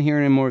 "I don't want to hear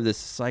any more of this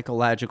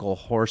psychological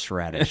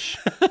horseradish."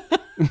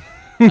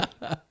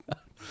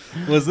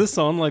 Was this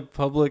on like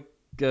public,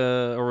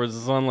 or was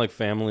this on like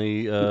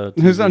family? It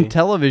was on TV?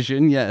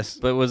 television, yes.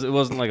 But it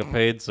wasn't like a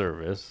paid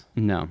service.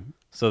 No.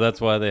 So that's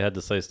why they had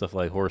to say stuff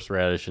like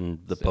horseradish and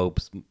the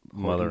Pope's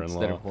mother-in-law.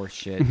 Instead of horse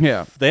shit.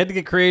 Yeah. They had to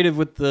get creative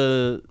with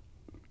the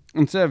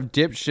Instead of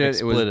dipshit,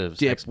 it was expletives.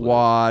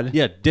 dipwad.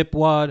 Yeah,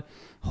 dipwad,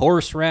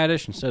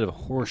 horseradish instead of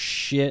horse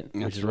shit,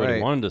 which That's is what he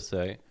right. wanted to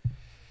say.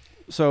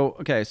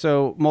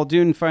 So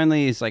Muldoon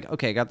finally is like,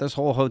 "Okay, got this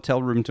whole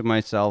hotel room to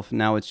myself.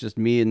 Now it's just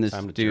me and this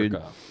Time to dude."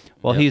 jerk off.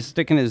 Well, Yep. he's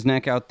sticking his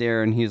neck out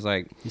there, and he's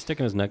like, He's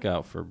sticking his neck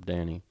out for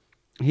Danny.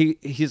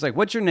 he's like,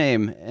 "What's your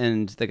name?"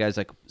 And the guy's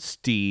like,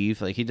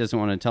 "Steve." Like, he doesn't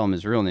want to tell him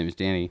his real name is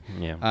Danny.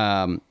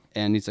 Yeah.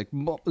 And he's like,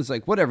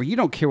 "Whatever. You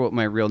don't care what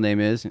my real name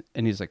is."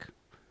 And he's like,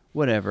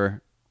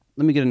 "Whatever.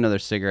 Let me get another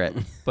cigarette."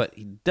 But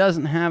he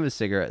doesn't have a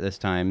cigarette this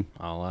time.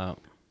 All out.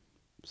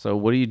 So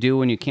what do you do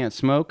when you can't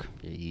smoke?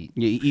 You eat.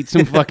 You eat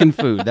some fucking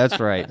food. That's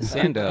right.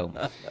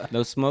 Sando,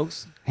 no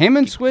smokes. Ham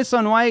and Swiss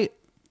on white.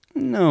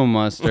 No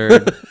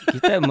mustard.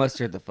 Get that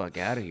mustard the fuck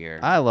out of here.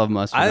 I love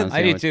mustard. on a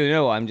I do sandwich. too.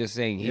 No, I'm just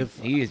saying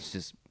he is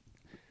just.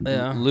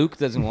 Yeah. Luke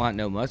doesn't want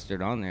no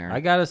mustard on there. I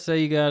gotta say,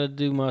 you gotta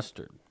do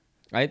mustard.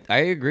 I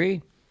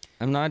agree.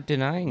 I'm not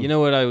denying. You know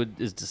what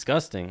is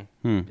disgusting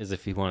is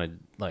if he wanted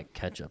like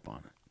ketchup on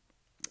it.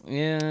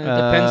 Yeah, it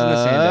depends on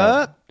the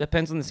sandwich.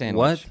 Depends on the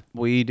sandwich. What?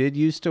 We did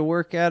used to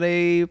work at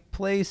a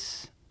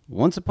place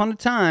once upon a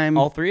time.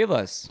 All three of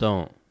us.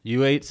 Don't.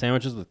 You ate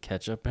sandwiches with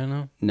ketchup in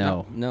them?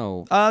 No.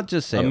 No. I'll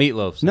just say A it.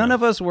 meatloaf None sandwich.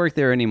 of us work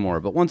there anymore,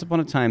 but once upon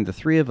a time, the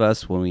three of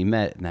us, when we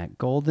met in that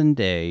golden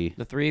day,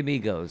 The Three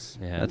Amigos.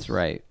 Yeah, that's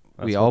right.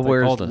 that's We what all they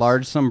wear called us.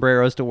 large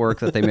sombreros to work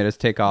that they made us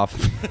take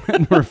off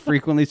and were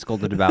frequently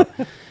scolded about.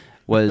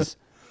 Was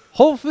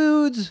Whole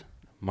Foods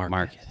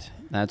Market.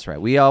 That's right.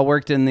 We all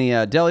worked in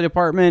the deli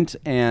department,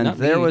 and Not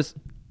there me. was.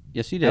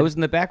 Yes, you did. I was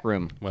in the back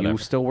room. Whatever. You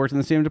still worked in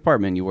the same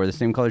department. You wore the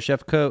same color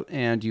chef coat,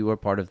 and you were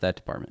part of that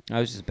department. I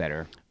was just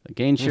better. The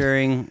gain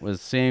sharing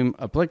was same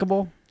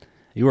applicable.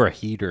 You were a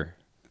heater.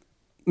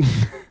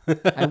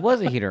 I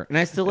was a heater, and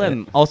I still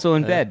am. Also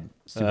in bed.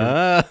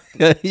 A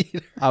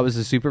heater. I was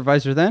a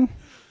supervisor then.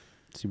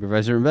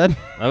 Supervisor in bed.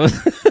 I was.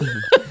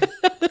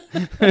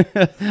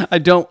 I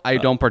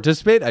don't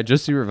participate. I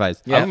just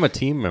supervise. I'm a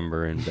team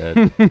member in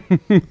bed.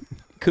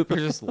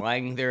 Cooper's just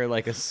lying there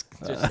like just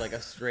like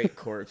a straight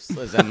corpse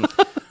as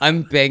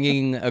I'm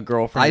banging a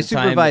girl from I the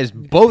time. supervise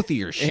both of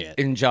your shit.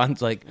 And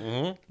John's like,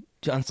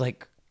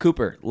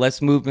 Cooper,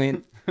 less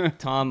movement.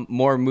 Tom,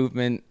 more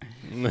movement.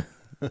 And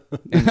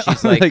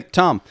she's like,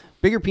 Tom,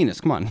 bigger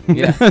penis. Come on.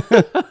 yeah.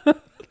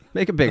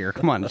 Make it bigger.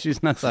 Come on.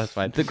 She's not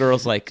satisfied. The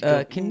girl's like,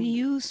 can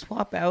you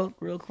swap out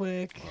real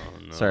quick?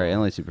 Sorry, I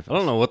only I supervise.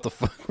 don't know what the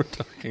fuck we're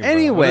talking about.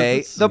 Anyway,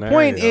 What is the this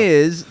point scenario?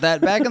 is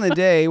that back in the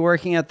day,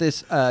 working at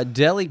this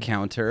deli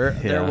counter,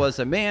 there Yeah. was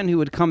a man who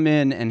would come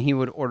in and he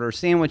would order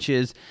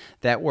sandwiches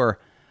that were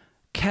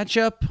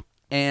ketchup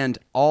and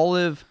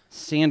olive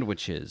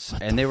sandwiches,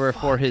 and they were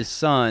for his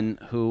son,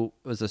 who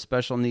was a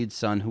special needs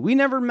son, who we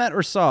never met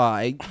or saw.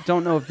 I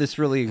don't know if this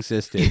really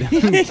existed,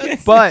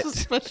 but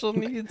special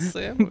needs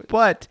sandwich.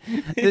 but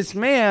this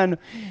man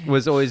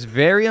was always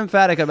very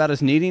emphatic about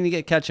us needing to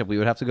get ketchup. We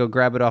would have to go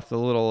grab it off the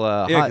little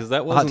Yeah, hot, 'cause that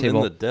hot wasn't in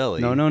table. the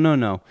deli.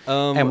 No.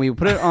 And we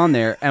put it on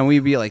there, and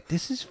we'd be like,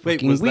 "This is Wait,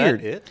 fucking was that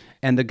weird." it?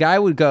 And the guy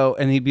would go,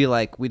 and he'd be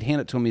like, we'd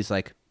hand it to him. He's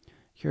like,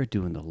 "You're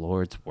doing the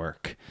Lord's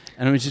work,"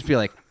 and it would just be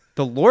like,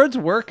 "The Lord's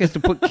work is to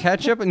put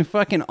ketchup and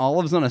fucking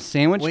olives on a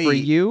sandwich for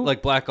you?"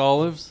 Like black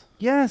olives?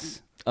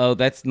 Yes, Oh,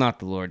 that's not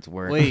the Lord's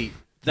work. Wait,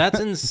 that's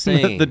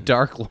insane. the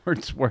Dark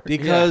Lord's work.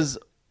 Because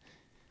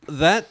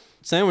that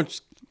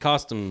sandwich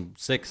cost him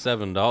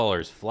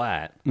 $6-7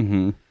 flat.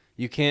 Mm-hmm.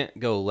 You can't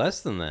go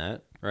less than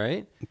that,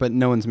 right? But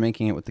no one's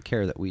making it with the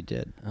care that we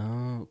did.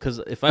 Oh, because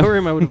if I were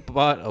him, I would have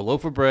bought a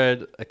loaf of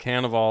bread, a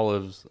can of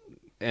olives,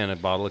 and a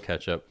bottle of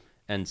ketchup,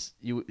 and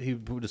he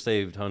would have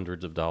saved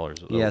hundreds of dollars.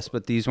 Yes,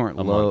 but these weren't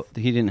A low. month.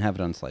 He didn't have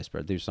it on sliced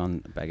bread. These were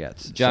on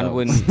baguettes. John so-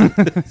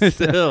 wouldn't.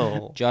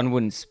 Still, John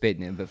wouldn't spit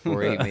in it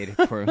before he made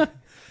it for him.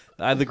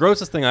 the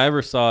grossest thing I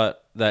ever saw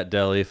at that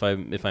deli, if I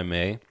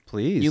may,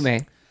 Please. You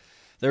may.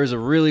 there was a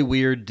really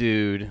weird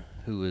dude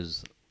who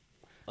was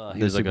he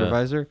The was like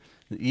supervisor?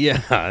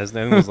 yeah, his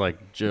name was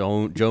like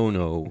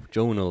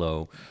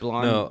Jonalo.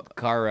 Blonde No.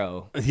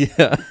 Caro.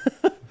 Yeah.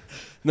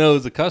 No, it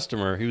was a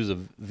customer. He was a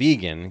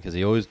vegan because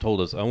he always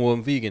told us,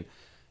 I'm vegan.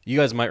 You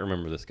guys might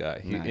remember this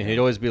guy. And he'd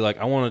always be like,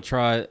 I want to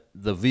try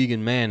the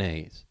vegan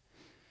mayonnaise.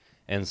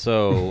 And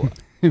so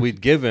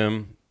we'd give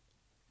him,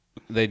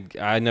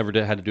 I never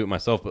had to do it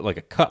myself, but like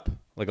a cup,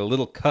 like a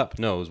little cup.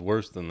 No, it was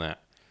worse than that.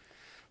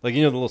 Like,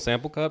 you know, the little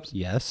sample cups?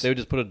 Yes. They would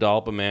just put a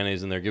dollop of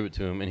mayonnaise in there, give it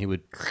to him, and he would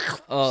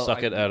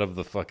suck it out of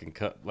the fucking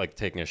cup, like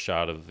taking a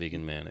shot of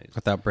vegan mayonnaise.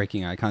 Without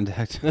breaking eye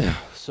contact.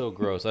 So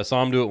gross. I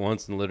saw him do it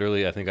once, and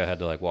literally, I think I had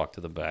to like walk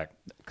to the back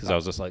because I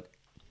was just like,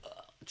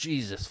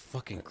 Jesus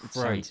fucking Sounds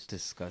Christ.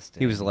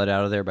 disgusting. He was let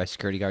out of there by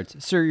security guards.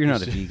 Sir, you're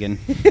not a vegan.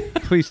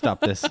 Please stop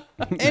this.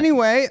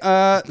 Anyway,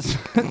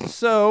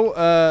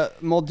 so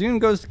Muldoon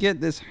goes to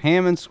get this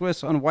ham and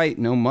Swiss on white,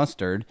 no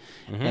mustard.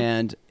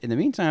 And in the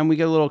meantime, we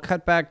get a little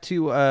cutback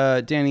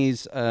to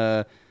Danny's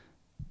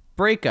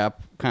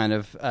breakup kind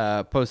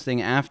of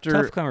posting after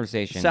Tough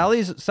conversation.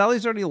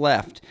 Sally's already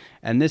left,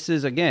 and this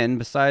is again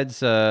besides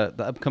the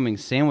upcoming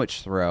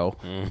sandwich throw.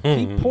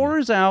 He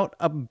pours out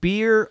a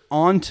beer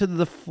onto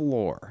the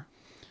floor.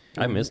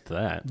 I missed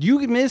that. You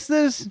missed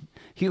this?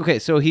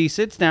 So he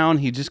sits down.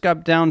 He just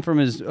got down from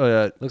his,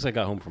 Looks like I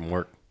got home from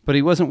work. but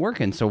he wasn't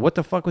working. So what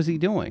the fuck was he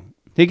doing?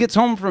 He gets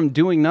home from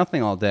doing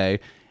nothing all day,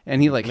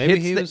 and he like Maybe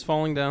hits he the, was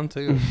falling down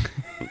too.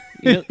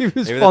 he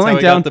was Maybe falling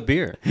that's how down. he got the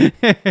beer.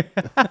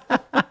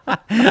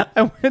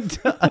 I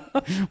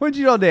what'd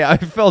you do all day? I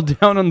fell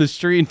down on the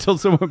street until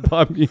someone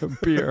bought me a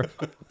beer.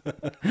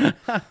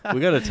 We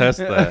got to test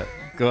that.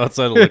 Go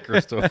outside a liquor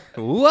store.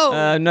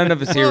 Whoa. None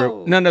of us here.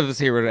 None of us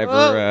here would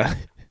ever.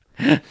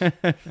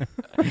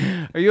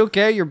 Are you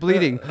okay? You're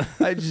bleeding.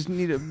 I just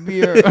need a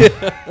beer.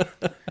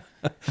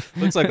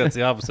 Looks like that's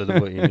the opposite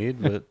of what you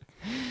need, but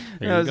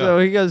there Yeah, you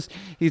so go.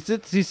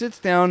 he sits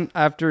down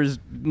after his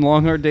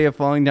long hard day of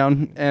falling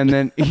down, and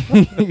then he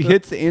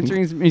hits the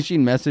answering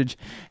machine message.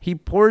 He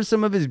pours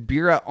some of his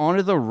beer out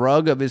onto the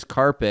rug of his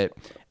carpet,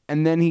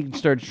 and then he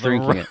starts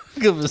drinking it.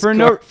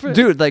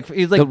 Dude, like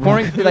he's like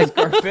pouring like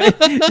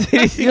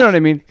you know what I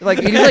mean? Like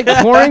he's like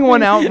pouring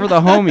one out for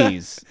the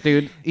homies,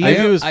 dude. I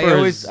Maybe it was for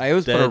always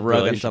his put a dead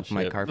rug on top of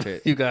my relationship.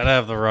 carpet. You gotta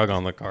have the rug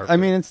on the carpet. I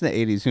mean, it's the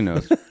 80s. Who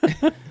knows?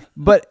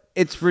 But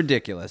it's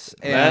ridiculous.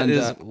 that And,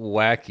 is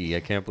wacky.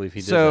 I can't believe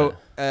he did so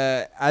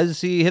that.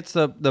 as he hits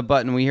the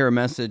button, we hear a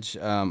message,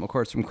 of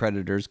course, from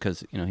creditors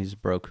because he's a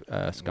broke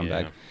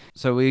scumbag. Yeah.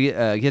 So we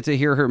get to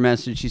hear her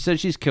message. She says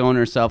she's killing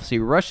herself. So he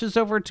rushes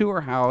over to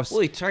her house,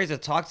 Well, he tries to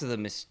talk to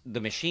the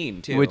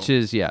machine too. which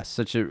is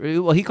such a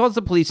well. He calls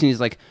the police and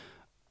he's like,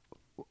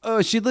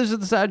 "Oh, she lives at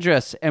this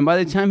address." And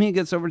by the time he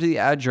gets over to the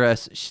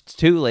address, it's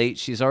too late.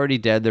 She's already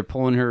dead. They're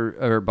pulling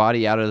her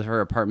body out of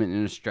her apartment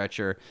in a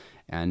stretcher,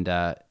 and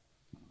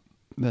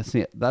that's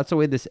the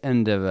way this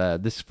end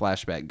of this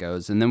flashback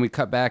goes. And then we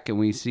cut back and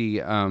we see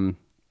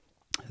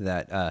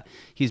that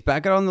he's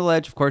back out on the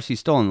ledge. Of course, he's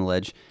still on the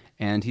ledge,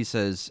 and he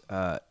says,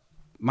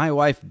 "My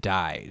wife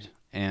died."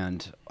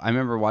 And I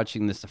remember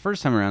watching this the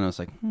first time around. I was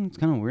like, it's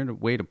kind of a weird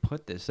way to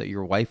put this, that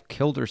your wife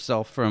killed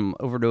herself from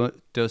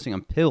overdosing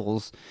on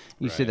pills.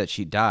 You say Right. that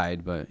she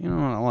died, but it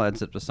all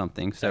adds up to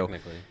something. So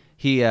Technically.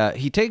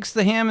 he takes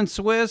the ham and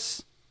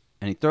Swiss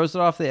and he throws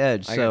it off the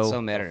edge. I got so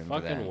mad at him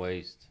for Fucking that.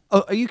 waste.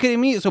 Oh, are you kidding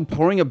me? So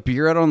pouring a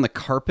beer out on the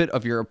carpet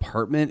of your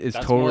apartment is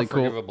That's totally more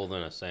cool. forgivable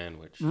than a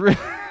sandwich.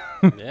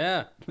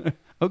 Yeah.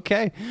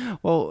 Okay.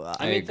 Well,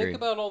 I mean, agree. think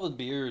about all the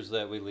beers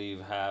that we leave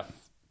half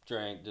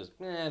drank. Just,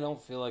 I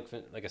don't feel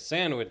like a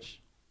sandwich.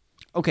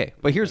 okay,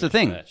 but here's the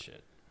Finish thing. That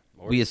shit.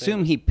 Or We the assume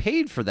sandwich. he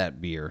paid for that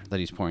beer that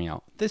he's pouring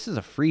out. This is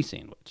a free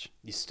sandwich.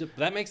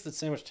 That makes the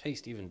sandwich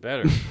taste even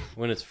better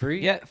when it's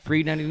free. Yeah,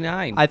 free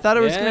 99. I thought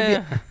it was going to Yeah.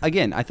 be,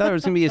 again, I thought it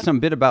was going to be some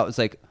bit about, it's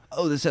like,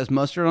 oh, this has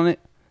mustard on it.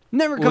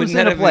 Never Would comes that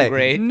into have been play.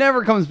 great?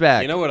 Never comes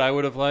back. You know what I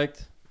would have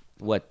liked?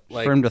 What?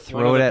 Like for him to one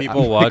throw of it the at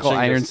people Michael watching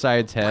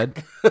Ironside's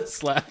head. a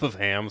slap of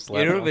ham. It Slap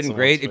would have on been someone's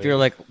great if face. you're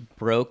like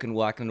broke and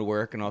walking to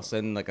work, and all of a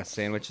sudden like a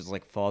sandwich just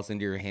like falls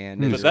into your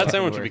hand. and But you're that walking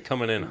sandwich to would be work.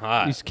 coming in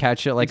hot. You just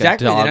catch it like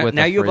Exactly. a dog Now, with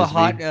now a you have a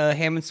frisbee. hot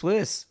ham and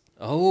Swiss.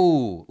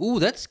 Ooh,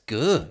 that's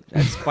good.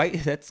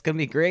 That's gonna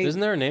be great.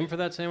 Isn't there a name for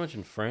that sandwich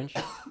in French?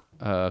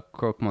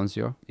 Croque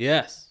monsieur.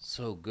 Yes,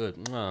 so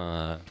good.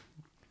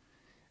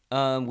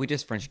 We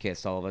just French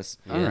kissed all of us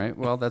All right.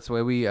 Well, that's the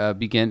way we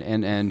begin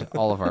and end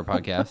all of our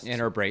podcasts.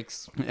 and our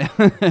breaks.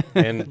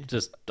 And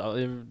just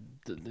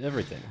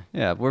everything.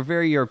 Yeah, we're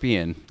very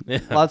European.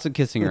 Lots of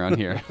kissing around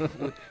here.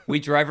 We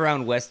drive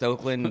around West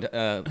Oakland,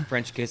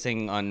 French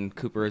kissing on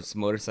Cooper's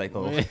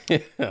motorcycle.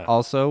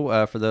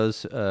 Also, for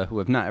those who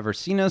have not ever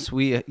seen us,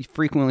 we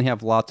frequently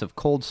have lots of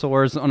cold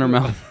sores on our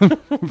mouth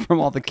from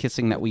all the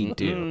kissing that we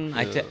do.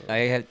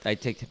 I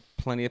take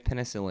plenty of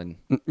penicillin.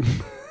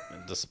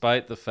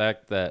 Despite the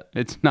fact that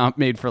It's not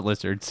made for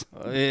lizards.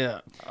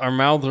 our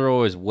mouths are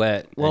always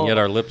wet, Well- and yet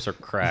our lips are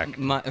cracked.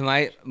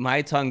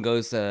 My tongue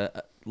goes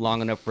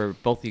long enough where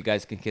both of you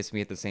guys can kiss me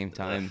at the same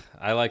time.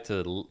 I like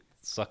to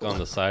suck on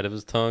the side of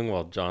his tongue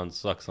while John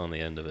sucks on the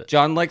end of it.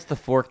 John likes the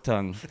fork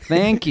tongue.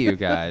 Thank you,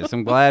 guys.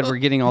 I'm glad we're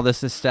getting all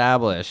this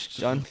established.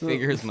 John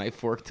figures my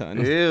fork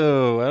tongue.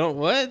 Ew, I don't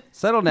what?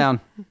 Settle down.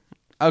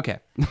 Okay.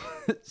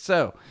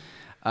 So,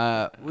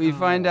 we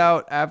find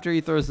out after he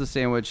throws the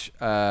sandwich,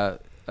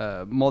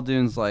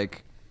 Muldoon's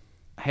like,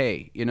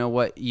 hey, you know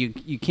what? You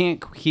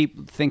can't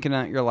keep thinking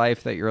out your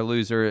life that you're a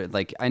loser.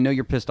 Like, I know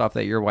you're pissed off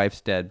that your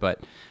wife's dead,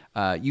 but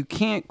you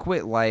can't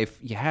quit life.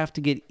 You have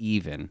to get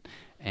even.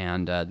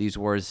 And these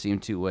words seem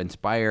to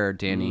inspire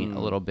Danny a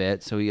little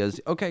bit. So he goes,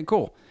 okay,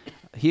 cool.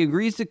 He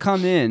agrees to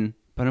come in,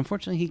 but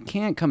unfortunately he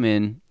can't come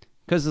in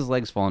because his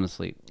leg's falling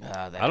asleep.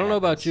 I don't know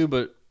about you,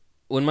 but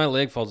when my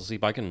leg falls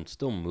asleep, I can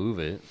still move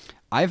it.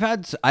 I've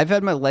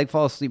had my leg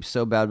fall asleep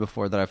so bad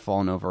before that I've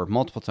fallen over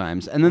multiple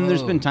times. And then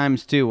there's been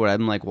times too where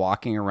I'm like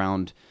walking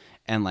around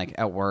and like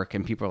at work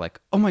and people are like,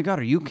 "Oh my god,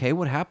 are you okay?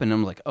 What happened?"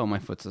 And I'm like, "Oh, my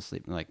foot's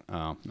asleep." I'm like, "Oh,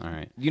 all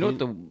right." You know what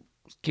the...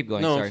 Keep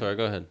going, No, sorry. I'm sorry.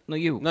 Go ahead. No,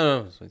 you.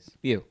 No,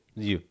 You.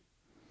 you.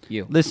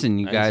 Listen,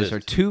 you I guys insist. are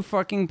too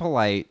fucking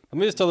polite. Let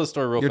me just tell this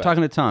story real You're fast.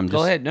 talking to Tom. Go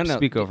Just ahead. No.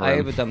 speak over I him.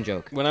 have a dumb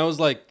joke. When I was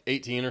like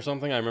 18 or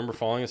something, I remember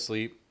falling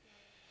asleep.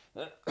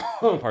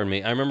 Pardon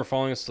me. I remember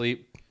falling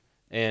asleep,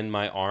 and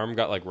my arm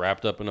got like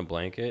wrapped up in a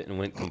blanket and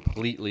went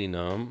completely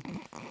numb.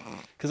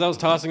 Because I was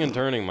tossing and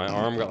turning, my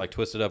arm got like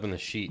twisted up in the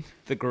sheet,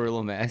 The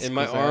gorilla mask. and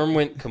my was that- arm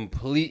went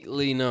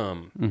completely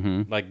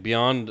numb, like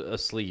beyond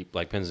asleep,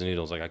 like pins and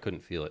needles. Like I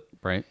couldn't feel it.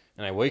 Right.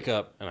 And I wake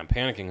up and I'm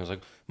panicking. I was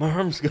like, my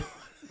arm's gone.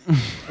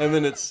 And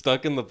then it's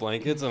stuck in the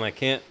blankets and I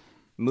can't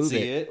Move see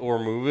it. it or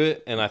move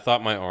it. And I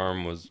thought my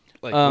arm was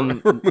like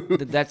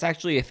That's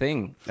actually a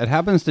thing. It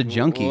happens to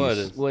junkies. What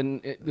is-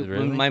 When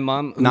Really? my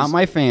mom... Not who's-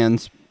 my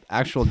fans,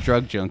 actual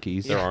drug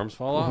junkies. their arms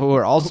fall off. Who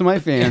are also my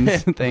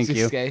fans. Thank Just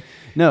you. okay.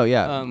 No,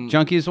 yeah.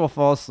 Junkies will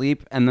fall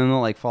asleep and then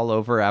they'll like fall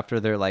over after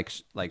they're like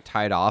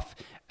tied off,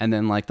 and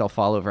then like they'll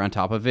fall over on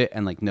top of it,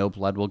 and like no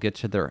blood will get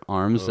to their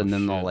arms, and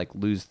then they'll shit. like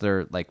lose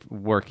their like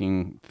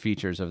working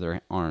features of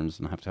their arms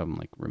and have to have them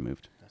like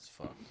removed. That's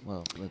fucked.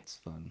 Well, that's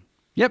fun.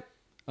 Yep.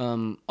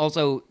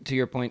 Also, to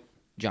your point,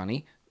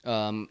 Johnny,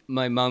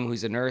 my mom,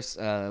 who's a nurse,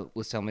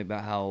 was telling me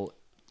about how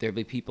there'll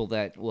be people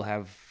that will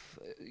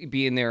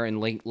be in there and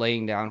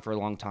laying down for a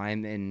long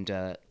time,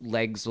 and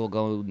legs will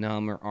go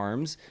numb or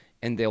arms,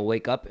 and they'll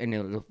wake up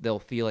and they'll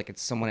feel like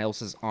it's someone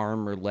else's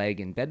arm or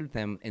leg in bed with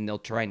them, and they'll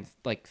try and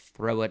like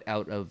throw it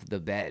out of the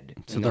bed.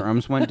 So their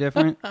arms went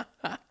different.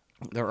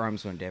 Their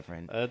arms went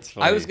different. That's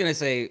funny. I was gonna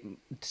say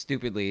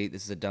stupidly,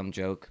 this is a dumb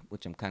joke,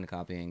 which I'm kind of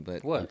copying,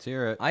 but What? Let's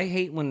hear it. I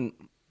hate when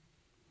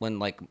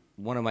like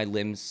one of my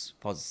limbs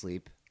falls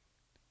asleep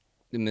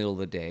in the middle of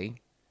the day,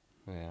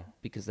 Yeah.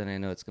 because then I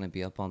know it's gonna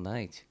be up all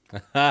night.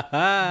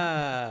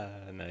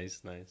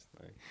 nice.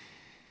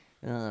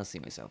 I'll see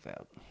myself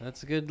out.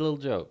 That's a good little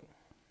joke.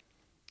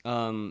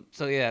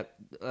 So yeah,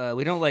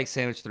 we don't like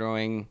sandwich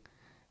throwing.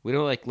 We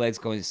don't like legs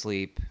going to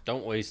sleep.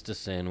 Don't waste a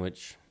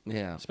sandwich,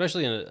 Yeah.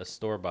 especially in a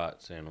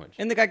store-bought sandwich.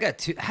 And the guy got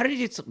two. How did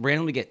you just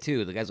randomly get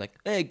two? The guy's like,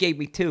 "Hey, it gave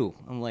me two."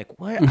 I'm like,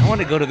 "What? I want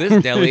to go to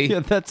this deli." Yeah,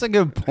 that's a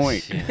good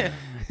point.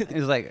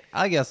 He's like,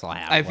 I guess I'll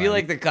have I feel one.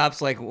 like the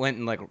cops like went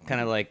and like kind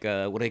of like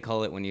what do they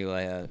call it when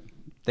you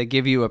they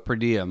give you a per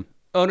diem.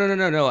 Oh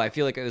no! I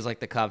feel like it was like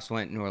the cops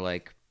went and were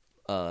like,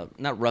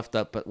 not roughed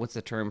up, but what's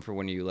the term for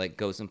when you like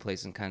go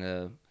someplace and kind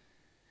of,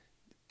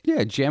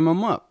 Yeah, jam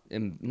them up.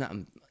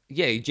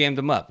 yeah, you jammed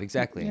them up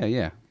exactly.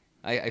 Yeah.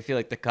 I feel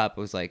like the cop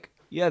was like,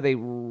 yeah, they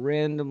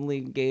randomly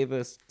gave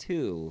us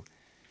two.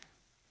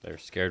 They're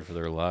scared for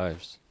their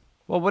lives.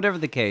 Well, whatever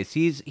the case,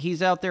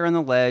 he's out there on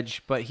the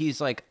ledge, but he's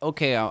like,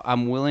 okay,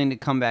 I'm willing to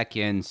come back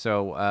in.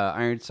 So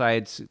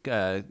Ironsides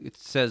it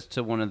says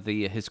to one of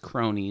his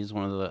cronies,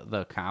 one of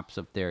the cops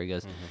up there, he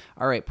goes,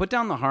 all right, put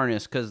down the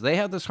harness, because they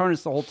have this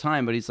harness the whole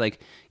time, but he's like,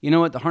 you know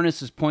what, the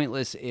harness is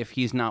pointless if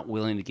he's not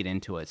willing to get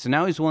into it. So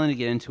now he's willing to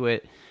get into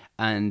it,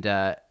 and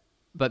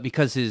but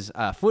because his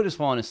foot has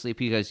fallen asleep,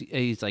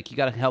 he's like, you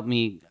got to help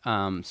me.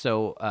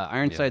 So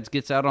Ironsides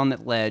gets out on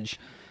that ledge.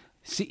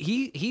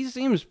 See, he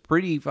seems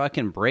pretty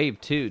fucking brave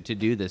too to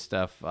do this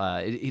stuff.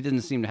 He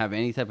doesn't seem to have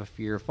any type of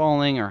fear of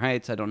falling or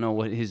heights. I don't know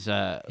what his.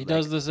 He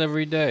does this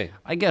every day.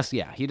 I guess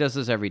he does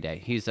this every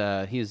day. He's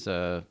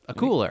a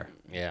cooler.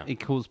 Yeah. He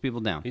cools people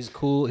down. He's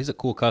cool. He's a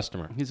cool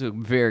customer. He's a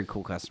very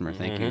cool customer.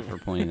 Thank you for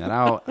pointing that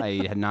out.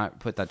 I had not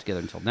put that together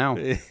until now.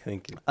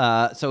 Thank you.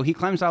 So he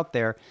climbs out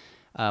there.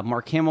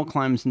 Mark Hamill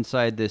climbs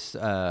inside this.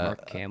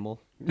 Mark Camel.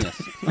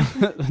 Yes.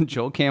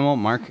 Joel Camel,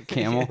 Mark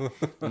Camel.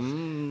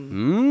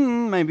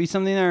 Maybe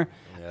something there.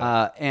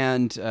 Yeah.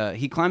 And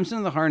he climbs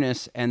into the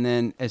harness, and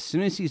then as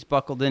soon as he's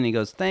buckled in, he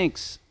goes,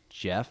 "Thanks,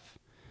 Jeff."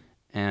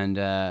 And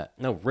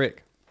No,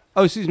 Rick.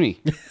 oh, excuse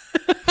me.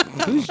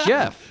 Who's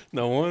Jeff?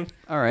 No one.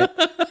 All right.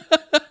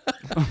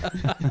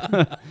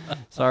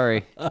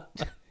 Sorry.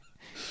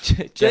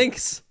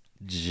 Thanks,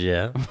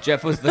 Jeff.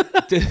 Jeff was the.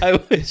 I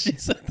wish he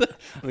said that.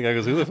 And the guy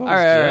goes, "Who the fuck All is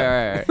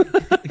right, Jeff?"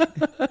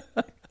 all right.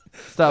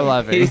 Stop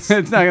laughing. It's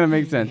not going to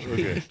make sense.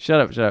 Okay.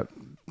 Shut up.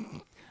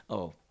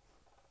 Oh,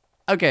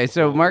 Okay,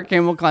 so Mark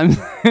Campbell climbs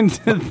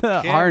into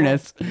the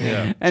harness,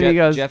 Yeah. and he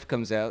goes, Jeff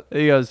comes out.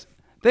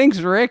 "Thanks,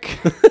 Rick."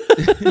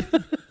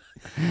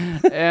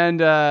 And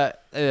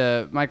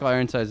Michael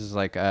Ironsides is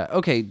like,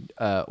 "Okay,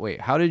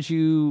 wait, how did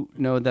you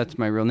know that's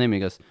my real name?" He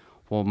goes,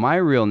 "Well, my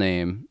real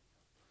name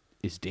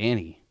is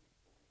Danny,"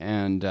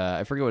 and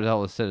I forget what the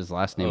hell it said his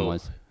last name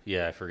was.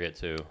 Yeah, I forget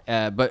too.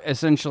 But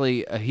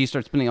essentially, he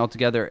starts putting it all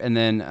together, and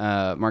then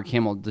Mark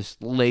Hamill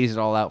just lays it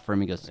all out for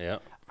him. He goes, Yeah.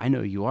 "I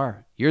know you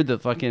are. You're the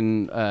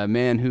fucking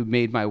man who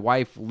made my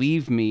wife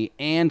leave me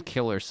and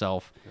kill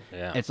herself.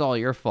 Yeah. It's all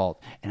your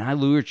fault. And I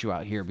lured you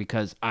out here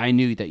because I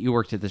knew that you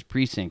worked at this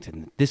precinct,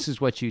 and this is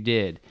what you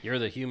did." You're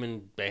the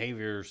human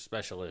behavior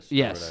specialist.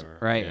 Yes, or whatever.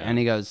 right. Yeah. And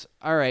he goes,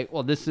 "All right,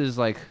 well, this is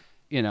like,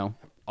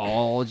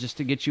 all just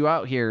to get you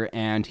out here."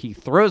 And he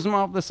throws him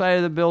off the side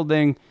of the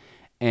building,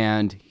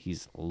 and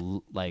he's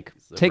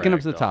taken up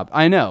to the ragdoll. top.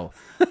 I know.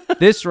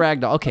 This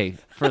ragdoll. Okay,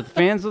 for the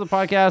fans of the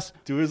podcast,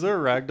 Is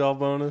there a ragdoll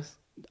bonus?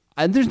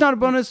 there's not a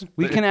bonus.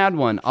 We can add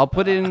one. I'll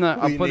put it in the.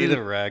 I'll We put need it.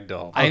 a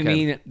ragdoll. I Okay.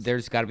 mean,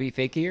 there's got to be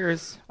fake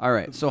ears. All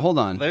right. So hold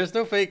on. There's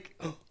no fake.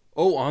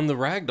 Oh, on the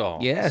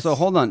ragdoll. Yes. So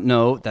hold on.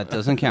 No, that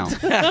doesn't count.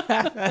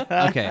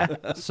 Okay.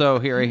 So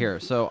right here.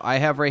 So I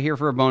have right here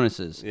for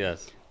bonuses.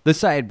 Yes. The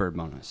Sidebird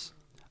bonus,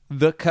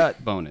 the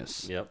cut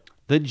bonus, Yep.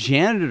 the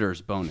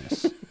janitor's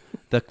bonus,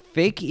 the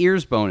fake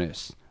ears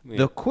bonus,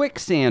 the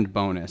quicksand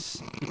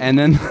bonus, and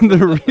then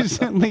the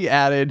recently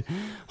added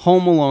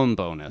Home Alone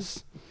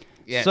bonus.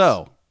 Yes.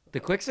 So the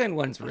quicksand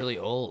one's really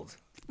old.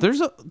 there's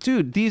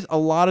a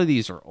lot of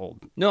these are old.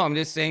 No, I'm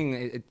just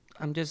saying.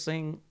 I'm just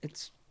saying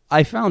it's.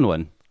 I found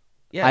one.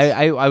 Yes.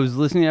 I was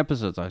listening to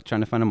episodes. I was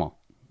trying to find them all.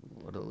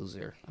 What a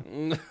loser.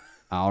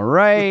 All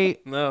right.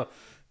 No.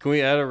 Can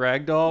we add a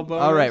ragdoll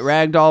bonus? All right.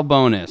 Ragdoll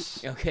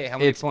bonus. Okay, how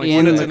many It's points?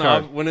 in When the it's,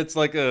 card. when it's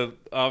like a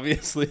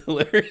obviously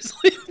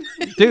hilariously.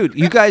 Dude,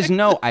 you guys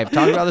know I've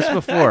talked about this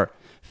before.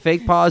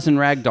 Fake paws and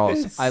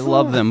ragdolls. I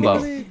love them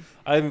both.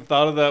 I hadn't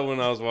thought of that when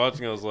I was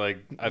watching. I was like,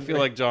 I feel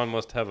like John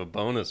must have a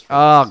bonus for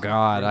Oh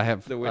God, I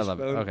The love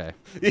it. wishbone. Okay.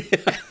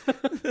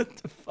 the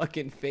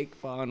fucking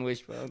fake paw and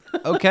wishbone.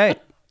 Okay.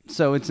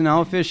 So it's now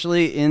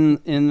officially in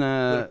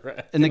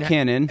the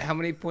canon. How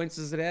many points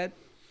does it add?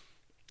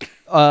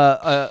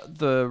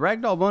 The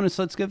ragdoll bonus.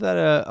 Let's give that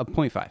a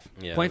 0.5.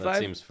 Yeah, 0.5? that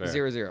seems fair.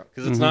 0.0.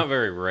 Because it's not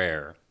very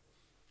rare.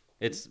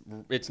 It's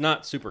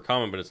not super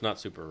common, but it's not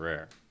super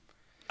rare.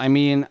 I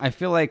mean, I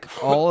feel like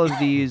all of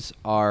these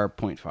are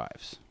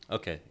 0.5s.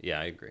 Okay, yeah,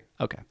 I agree.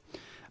 Okay.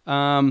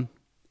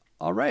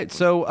 All right.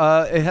 So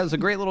it has a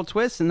great little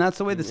twist, and that's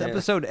the way this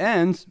episode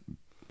ends,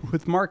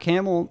 with Mark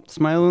Hamill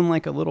smiling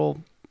like a little,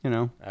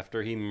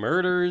 After he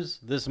murders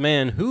this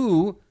man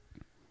who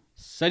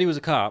said he was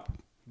a cop,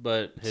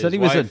 but his Said he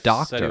was a wife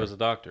doctor. Said he was a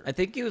doctor. I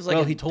think he was like.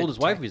 Well, a he told his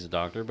wife he's a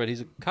doctor, but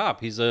he's a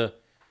cop. He's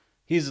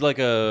like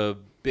a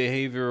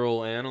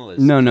behavioral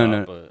analyst. No.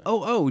 cop, but-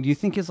 Oh, do you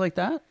think it's like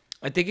that?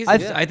 I think he's. I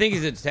I think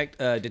he's a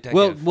detective.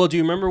 Well, do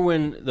you remember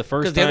when the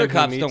first because the time other he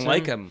cops meets don't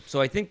like him, so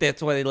I think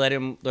that's why they let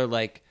him. They're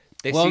like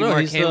they Well, see no,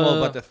 Mark he's Hamill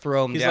the- about to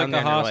throw him He's down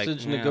like there. a and they're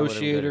hostage like, "Nah, let him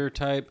negotiator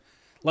type,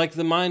 like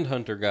the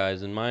Mindhunter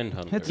guys in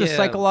Mindhunter. It's a Yeah.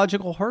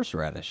 psychological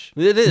horseradish.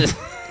 It is.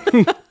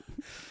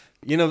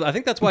 I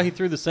think that's why he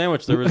threw the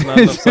sandwich. There was not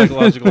enough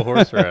psychological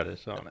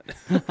horseradish on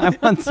it. I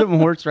want some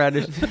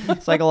horseradish,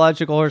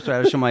 psychological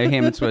horseradish on my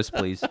ham and Swiss,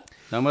 please.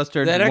 No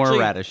mustard, That more actually-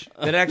 radish.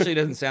 That actually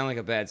doesn't sound like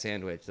a bad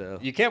sandwich, though.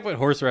 You can't put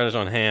horseradish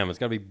on ham. It's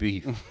got to be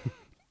beef.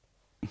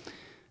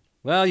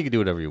 Well, you can do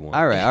whatever you want.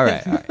 All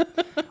right.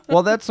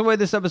 Well, that's the way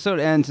this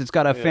episode ends. It's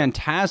got a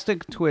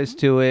fantastic twist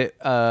to it,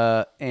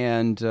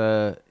 and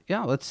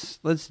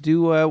let's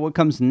do what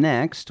comes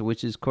next,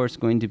 which is, of course,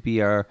 going to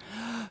be our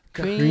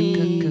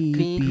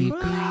creepy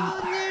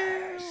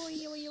crawlers.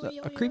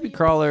 Creepy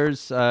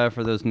crawlers,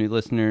 for those new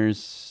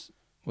listeners,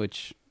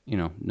 which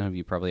none of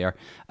you probably are.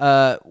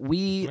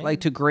 We like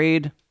to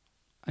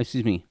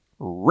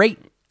rate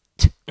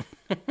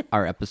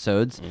our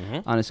episodes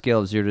on a scale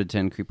of 0 to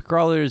 10 creepy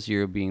crawlers,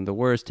 0 being the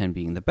worst, 10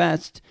 being the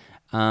best.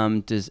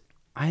 Does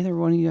either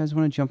one of you guys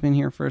want to jump in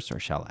here first, or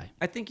shall I?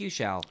 I think you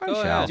shall. I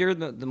shall. You're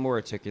the more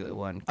articulate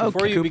one.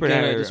 Before you Cooper and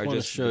begin, I I are just want to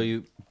just- show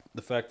you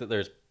the fact that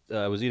there's.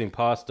 I was eating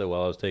pasta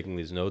while I was taking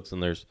these notes,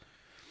 and there's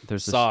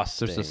There's sauce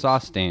There's a stains.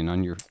 sauce stain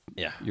on your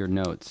Yeah. your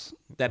notes.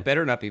 That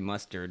better not be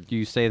mustard. Do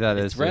you say that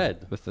It's as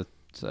red. with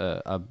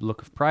a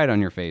look of pride on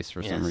your face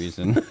for some Yes.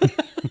 reason?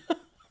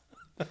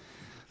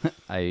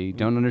 I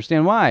don't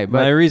understand why, my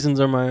but reasons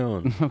are my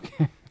own.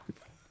 okay.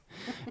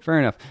 Fair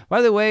enough.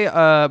 By the way,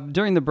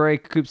 during the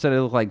break, Coop said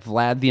it looked like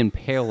Vlad the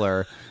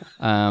Impaler,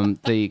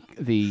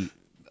 the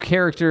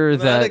character Not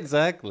that.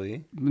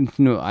 exactly.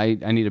 No, I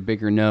need a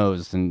bigger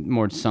nose and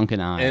more sunken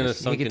eyes. And a He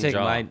sunken can take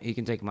jaw. my. He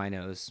can take my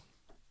nose.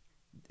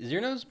 Is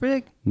your nose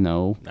big?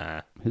 No,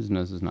 Nah. his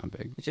nose is not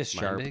big. It's just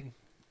Mine sharp. big.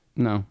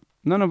 No,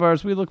 none of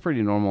ours. We look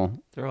pretty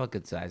normal. They're all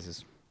good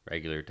sizes.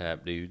 Regular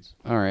tap dudes.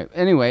 All right.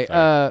 Anyway,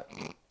 Sorry.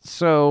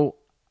 so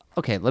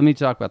okay, let me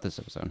talk about this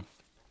episode.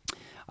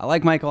 I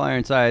like Michael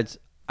Ironsides.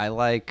 I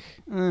like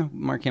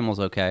Mark Hamill's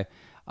okay.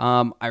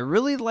 I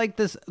really like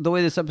the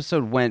way this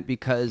episode went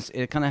because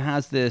it kind of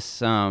has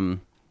this not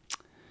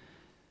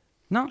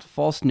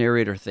false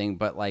narrator thing,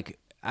 but like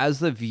as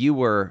the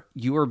viewer,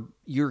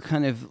 you're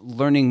kind of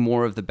learning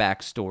more of the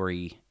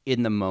backstory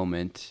in the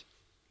moment,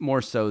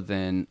 more so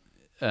than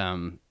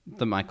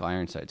the Michael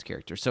Ironsides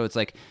character. So it's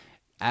like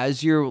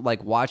as you're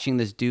like watching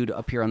this dude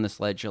up here on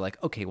this ledge, you're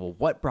like, okay, well,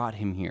 what brought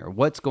him here?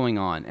 What's going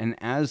on? And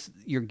as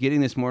you're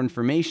getting this more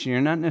information, you're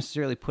not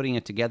necessarily putting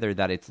it together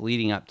that it's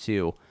leading up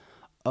to,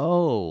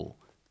 oh,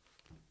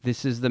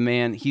 this is the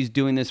man. He's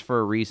doing this for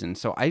a reason.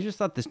 So I just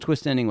thought this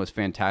twist ending was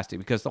fantastic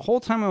because the whole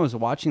time I was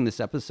watching this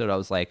episode, I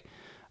was like,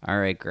 all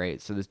right,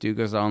 great. So this dude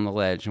goes on the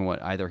ledge and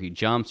either he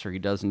jumps or he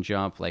doesn't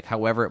jump. Like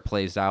however it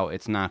plays out,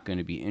 it's not going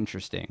to be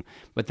interesting.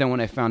 But then when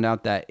I found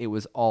out that it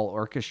was all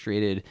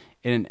orchestrated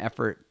in an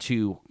effort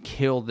to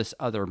kill this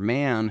other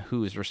man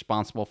who is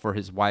responsible for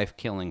his wife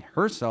killing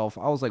herself,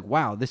 I was like,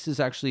 wow, this is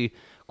actually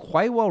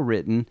quite well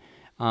written.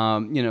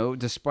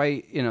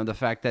 Despite, the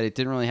fact that it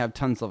didn't really have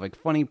tons of like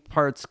funny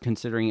parts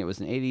considering it was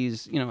an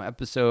 80s,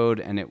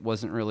 episode and it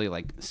wasn't really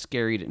like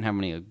scary, didn't have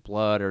any like,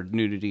 blood or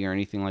nudity or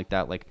anything like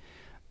that. Like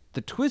the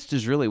twist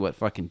is really what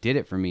fucking did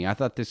it for me. I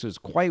thought this was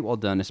quite well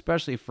done,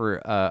 especially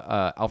for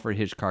Alfred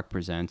Hitchcock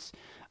Presents.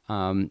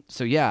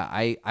 So yeah,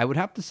 I would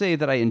have to say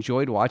that I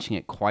enjoyed watching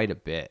it quite a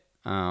bit.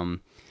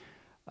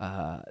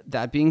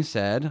 That being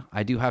said,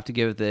 I do have to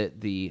give the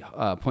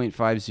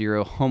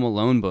 0.50 Home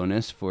Alone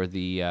bonus for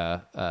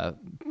the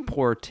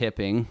poor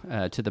tipping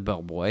to the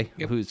bellboy,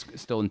 who's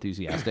still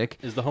enthusiastic.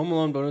 Is the Home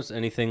Alone bonus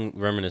anything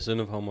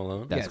reminiscent of Home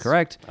Alone? That's Yes.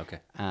 correct. Okay.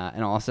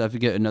 And I'll also have to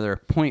get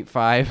another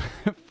 0.5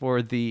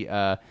 for the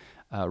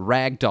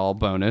ragdoll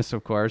bonus,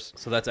 of course.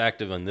 So that's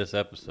active on this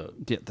episode.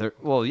 Yeah,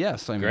 well,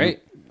 yes. I mean, Great.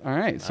 All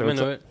right. So I'm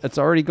into it. it's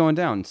already going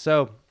down.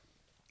 So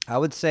I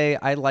would say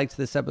I liked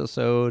this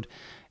episode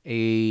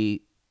a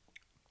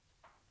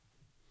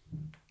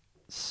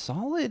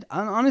solid.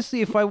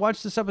 Honestly, if I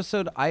watched this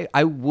episode,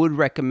 I would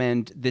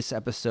recommend this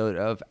episode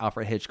of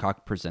Alfred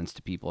Hitchcock Presents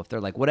to people. If they're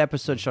like, what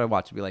episode should I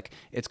watch? It'd be like,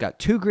 it's got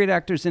 2 great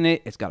actors in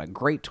it. It's got a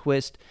great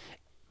twist.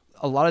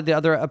 A lot of the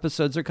other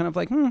episodes are kind of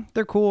like,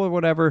 they're cool or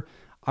whatever.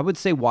 I would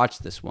say watch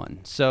this one.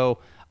 So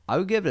I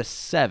would give it a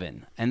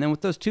 7. And then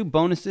with those 2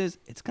 bonuses,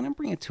 it's going to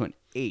bring it to an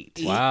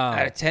 8. Wow.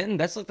 Out of 10,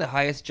 that's like the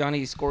highest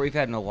Johnny score we've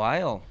had in a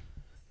while.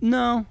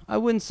 No, I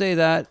wouldn't say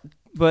that.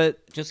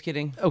 But, Just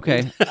kidding.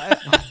 okay.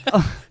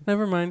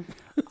 Never mind.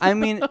 I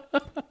mean,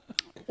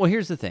 well,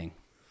 here's the thing.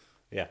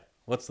 Yeah.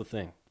 What's the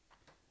thing?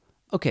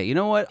 Okay, you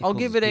know what? I'll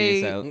pulls give his it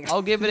penis a. out.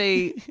 I'll give it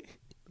a.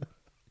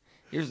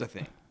 Here's the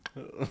thing.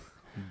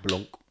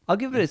 Blunk. I'll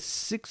give it a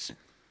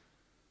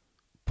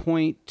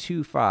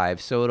 6.25.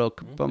 So it'll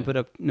bump it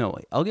up. No,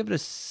 wait. I'll give it a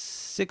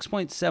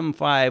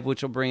 6.75,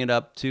 which will bring it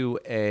up to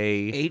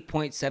a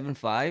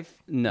 8.75?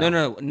 no,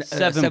 No,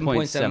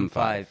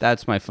 7.75.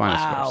 That's my final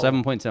Wow. score.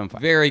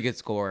 7.75. Very good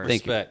score.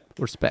 Thank Respect.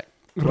 you. Respect.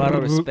 A lot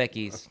of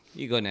respeckies.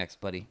 You go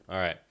next, buddy. All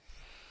right.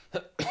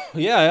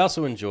 Yeah, I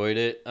also enjoyed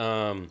it.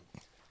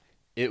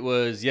 It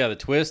was, the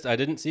twist. I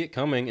didn't see it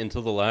coming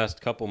until the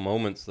last couple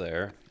moments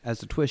there. As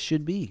the twist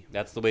should be.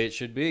 That's the way it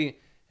should be.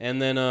 And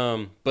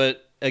then,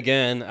 but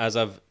again, as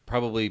I've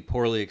probably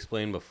poorly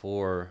explained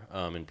before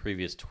in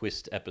previous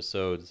twist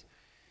episodes,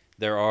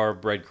 there are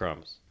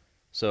breadcrumbs.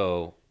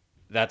 So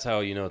that's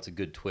how you know it's a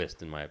good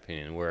twist, in my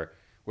opinion, where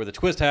the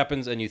twist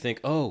happens and you think,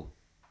 oh,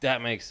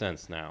 that makes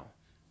sense now.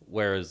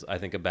 Whereas I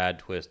think a bad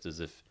twist is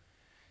if,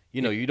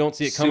 you don't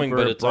see it coming, Super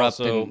but it's abrupt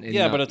also, and but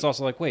not- it's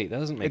also like, wait, that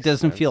doesn't make It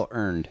doesn't sense. feel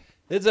earned.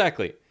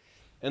 Exactly.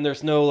 And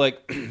there's no,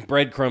 like,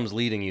 breadcrumbs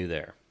leading you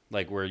there,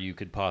 like where you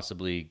could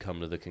possibly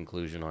come to the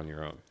conclusion on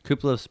your own.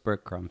 Coop loves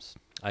breadcrumbs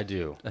I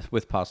do.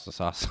 with pasta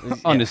sauce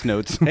on his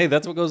notes. Hey,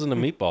 that's what goes into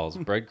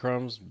meatballs.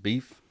 Breadcrumbs,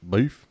 beef.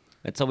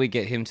 That's how we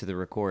get him to the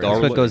record. That's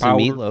what goes in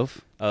powder.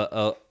 meatloaf.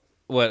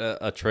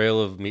 A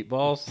trail of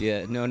meatballs?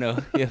 Yeah, no.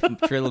 Yeah,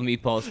 trail of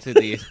meatballs to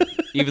the.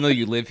 Even though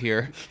you live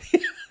here.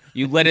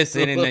 You let us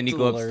in, and then you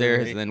go That's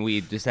upstairs, hilarious. and then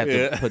we just have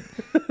Yeah. to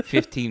put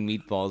 15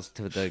 meatballs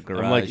to the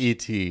garage. I'm like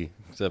ET,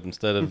 except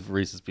instead of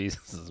Reese's Pieces,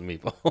 it's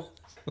meatballs.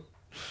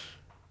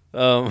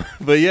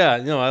 But yeah,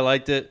 I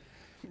liked it.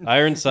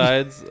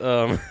 Ironsides,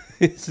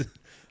 he's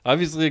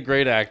obviously a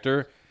great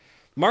actor.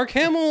 Mark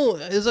Hamill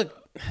is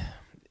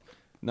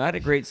Not a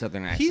great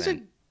Southern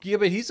accent.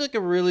 he's like a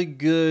really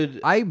good.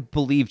 I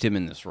believed him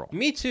in this role.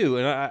 Me too,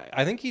 and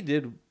I think he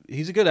did.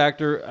 He's a good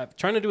actor.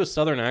 Trying to do a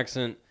Southern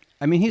accent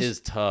I mean, is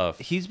tough.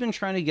 he's been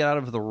trying to get out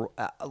of the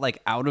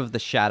out of the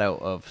shadow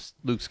of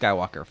Luke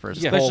Skywalker for his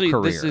Especially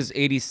whole career. this is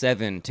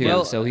 87 too,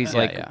 Well, so he's yeah,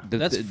 like yeah.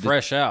 That's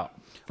fresh out.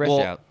 fresh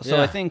Well, out. So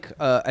Yeah. I think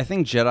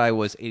Jedi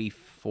was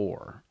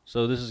 84.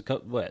 So this is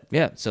what?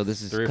 Yeah, so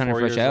this is 3 or kind of 4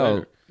 fresh years out.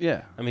 later.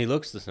 Yeah. I mean, he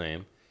looks the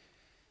same.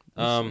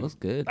 Looks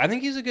good. I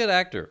think he's a good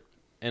actor,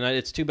 and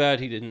it's too bad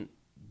he didn't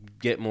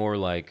get more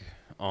like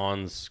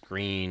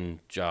on-screen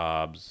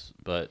jobs.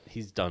 But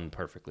he's done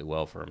perfectly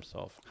well for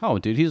himself. Oh,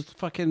 dude, he's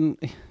fucking.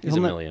 He's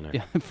a millionaire.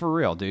 Yeah, for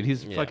real, dude.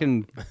 He's Yeah.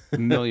 fucking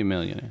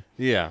millionaire.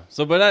 Yeah.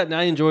 So, but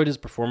I enjoyed his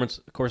performance.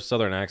 Of course,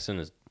 Southern accent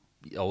is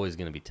always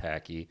going to be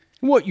tacky.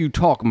 What you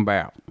talking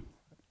about?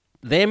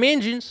 Them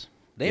engines,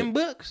 them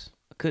books.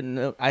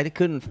 I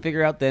couldn't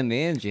figure out them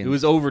engines. It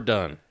was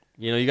overdone.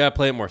 You got to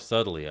play it more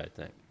subtly. I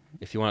think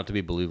if you want it to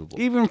be believable.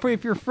 Even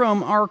if you're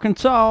from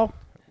Arkansas.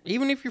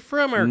 Even if you're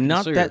from Arkansas.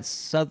 not that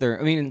Southern.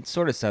 I mean,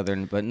 sort of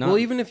Southern, but not. Well,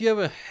 even if you have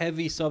a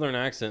heavy Southern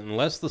accent,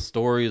 unless the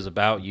story is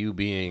about you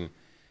being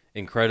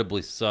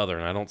incredibly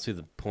Southern, I don't see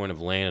the point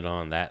of laying it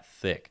on that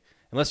thick.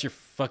 Unless you're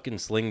fucking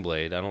Sling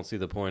Blade, I don't see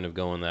the point of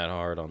going that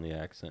hard on the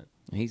accent.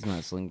 He's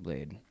not Sling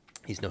Blade.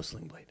 He's no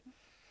Sling Blade.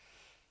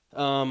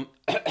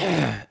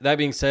 That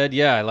being said,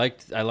 yeah, I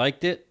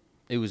liked it.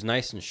 It was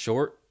nice and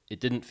short. It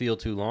didn't feel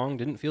too long.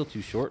 Didn't feel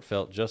too short.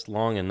 Felt just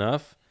long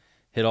enough.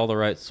 Hit all the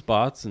right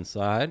spots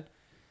inside.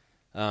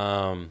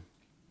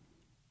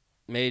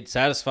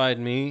 Satisfied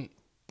me,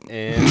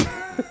 and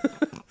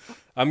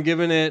I'm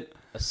giving it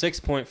a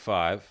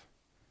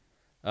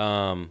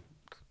 6.5.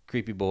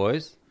 Creepy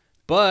boys,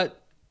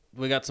 but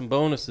we got some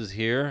bonuses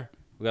here.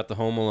 We got the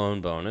Home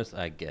Alone bonus,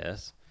 I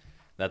guess.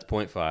 That's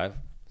 0.5,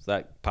 so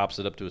that pops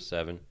it up to a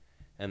 7.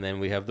 And then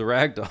we have the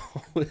Ragdoll,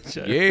 which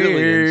I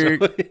really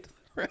enjoyed.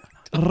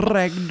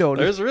 Ragdoll.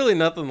 There's really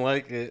nothing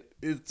like it.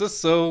 It's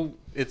just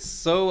it's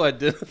so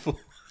identical.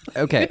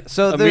 Okay,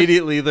 so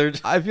Immediately they're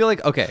just, I feel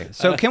like okay.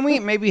 So can we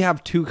maybe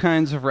have two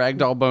kinds of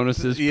ragdoll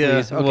bonuses, please?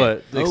 yeah. Okay.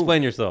 What?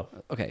 Explain yourself.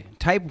 Okay,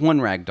 type 1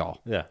 ragdoll.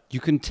 Yeah. You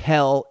can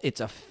tell it's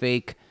a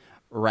fake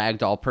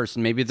ragdoll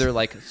person. Maybe they're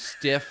like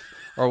stiff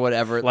or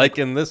whatever. Like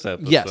in this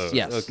episode.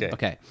 Yes.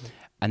 Okay.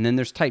 And then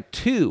there's type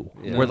 2,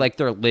 Yeah. where like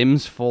their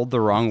limbs fold the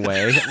wrong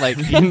way. Like,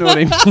 you know what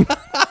I mean?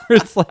 where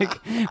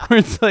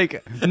it's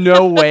like,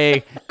 no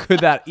way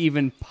could that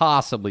even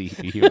possibly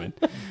be human.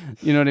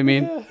 You know what I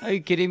mean? Are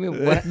you kidding me?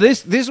 What?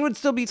 This would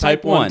still be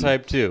type 1.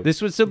 Type 2.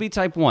 This would still be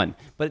type 1.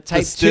 But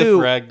type stiff 2,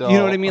 ragdoll. you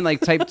know what I mean?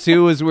 Like type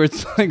 2 is where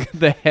it's like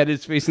the head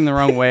is facing the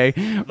wrong way.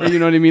 Or you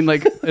know what I mean?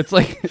 Like it's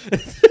like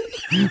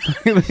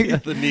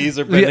The knees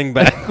are bending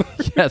back.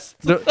 Yes.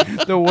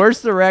 The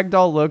worse the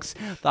ragdoll looks,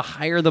 the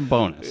higher the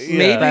bonus.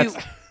 Yeah. Maybe-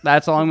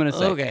 That's all I'm gonna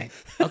say.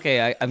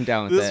 Okay, I'm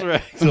down with This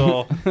that.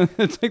 ragdoll.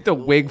 It's like the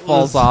wig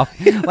falls off,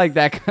 like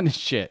that kind of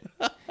shit.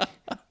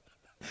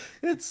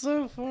 It's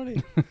so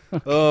funny.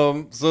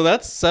 So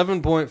that's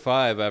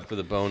 7.5 after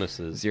the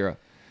bonuses. 0.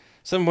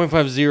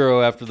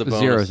 7.50 after the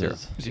Zero,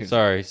 bonuses. zero.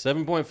 Sorry,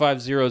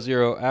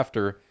 7.500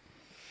 after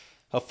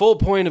a full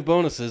point of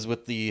bonuses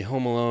with the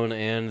Home Alone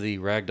and the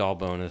Ragdoll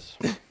bonus.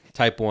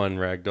 Type 1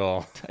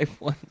 Ragdoll. Type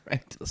 1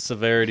 right. The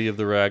severity of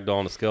the Ragdoll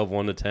on a scale of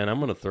 1 to 10, I'm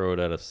going to throw it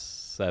at a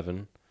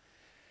 7.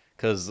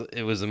 Because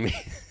it was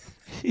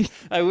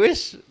I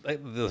wish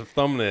the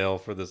thumbnail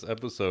for this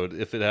episode,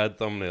 if it had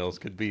thumbnails,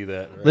 could be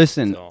that.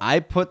 Listen, Ragdoll. I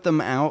put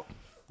them out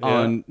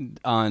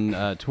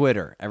on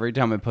Twitter every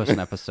time I post an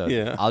episode.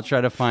 Yeah. I'll try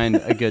to find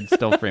a good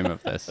still frame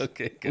of this.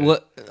 Okay, good.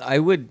 What I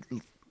would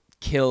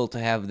kill to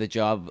have the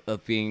job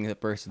of being the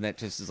person that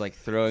just is like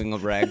throwing a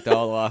rag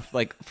doll off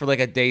like for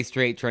like a day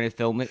straight, trying to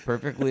film it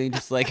perfectly,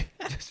 just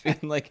being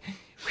like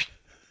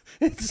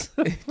It's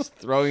just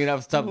throwing it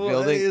off the top of the Why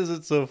building. is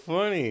it so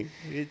funny?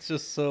 It's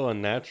just so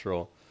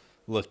unnatural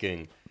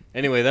looking.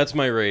 Anyway, that's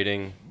my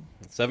rating.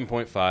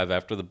 7.5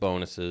 after the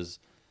bonuses.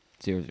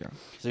 0.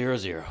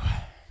 0.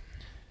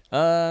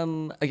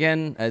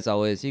 Again, as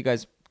always, you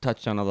guys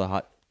touched on all the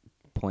hot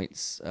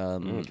points.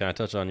 Can I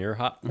touch on your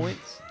hot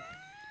points?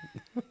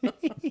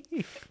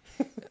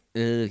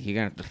 You're gonna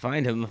have to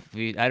find him.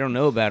 I don't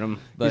know about him.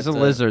 But, He's a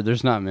lizard.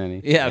 There's not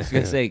many. Yeah, I was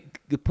gonna say,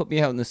 put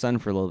me out in the sun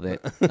for a little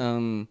bit.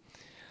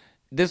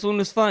 This one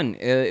was fun.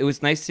 It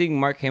was nice seeing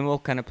Mark Hamill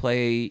kind of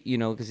play,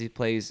 because he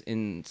plays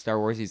in Star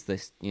Wars. He's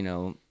this,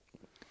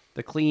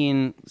 The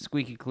clean,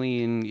 squeaky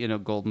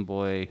clean, golden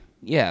boy.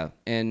 yeah,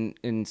 and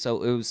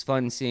so it was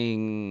fun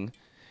seeing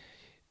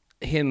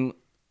him.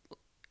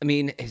 I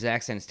mean, his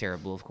accent's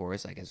terrible, of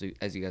course, like as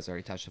you guys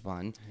already touched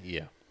upon.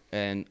 Yeah.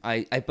 And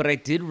but I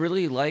did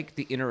really like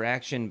the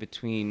interaction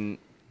between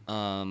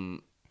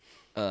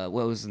what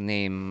was the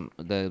name?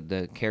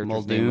 The character's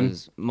Muldoon? name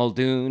was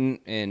Muldoon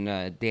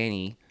and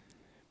Danny,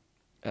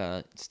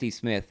 Steve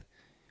Smith.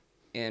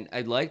 And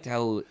I liked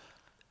how,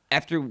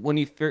 after when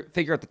you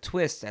figure out the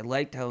twist, I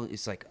liked how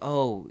it's like,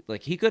 oh,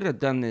 like he could have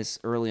done this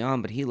early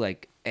on, but he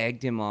like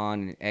egged him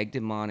on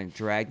and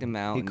dragged him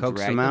out He and coaxed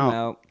dragged him him out.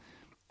 out.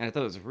 And I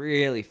thought it was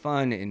really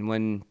fun. And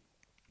when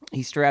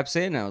he straps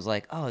in, I was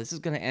like, oh, this is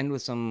gonna end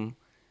with some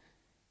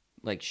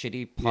like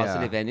shitty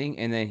positive ending,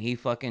 and then he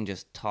fucking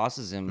just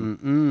tosses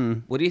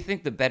him. What do you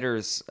think the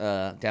betters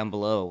down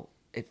below?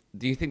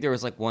 Do you think there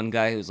was like one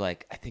guy who's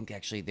like, I think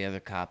actually the other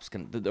cop's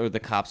the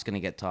cop's gonna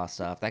get tossed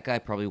off? That guy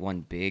probably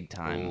won big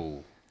time.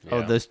 Ooh, Oh,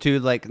 yeah. those two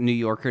like New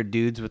Yorker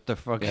dudes with the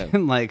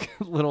fucking like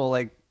little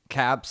like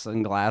caps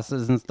and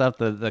glasses and stuff.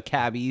 The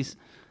cabbies.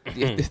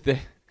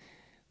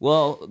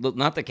 Well,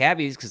 not the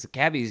cabbies, because the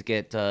cabbies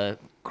get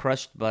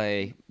crushed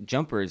by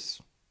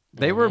jumpers.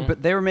 They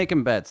were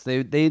making bets.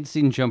 They'd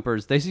seen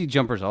jumpers. They see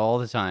jumpers all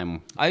the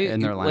time in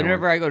their line.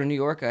 Whenever I go to New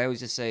York, I always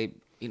just say,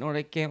 you know what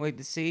I can't wait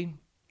to see?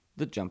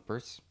 The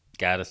jumpers.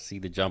 Gotta see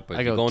the jumpers.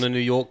 I You're go going to New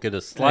York, get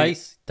a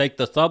slice, take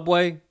the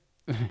subway,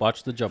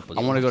 watch the jumpers.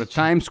 I want to go to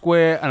Times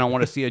Square and I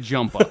want to see a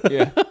jumper.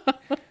 Yeah.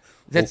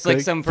 That's Okay?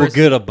 like some person.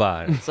 Forget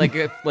about it. It's like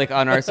like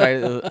on our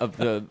side of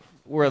the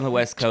we're on the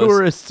West Coast.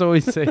 Tourists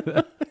always say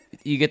that.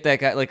 You get that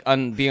guy like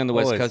being on the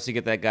West Always. Coast. You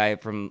get that guy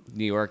from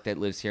New York that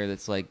lives here.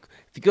 That's like,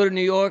 if you go to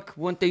New York,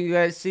 one thing you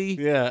gotta see.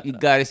 Yeah. You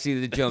gotta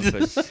see the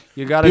jumpers.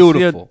 You gotta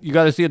Beautiful.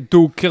 see a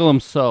dude kill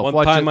himself. One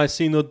Watch time it. I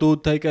seen a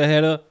dude take a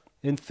header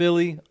in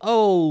Philly.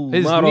 Oh,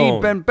 His knee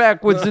Maroon. bent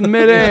backwards in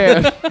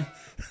midair.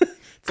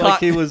 It's like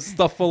he was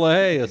stuffed full of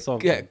hay or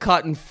something. Yeah,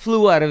 cotton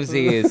flew out of his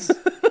ears.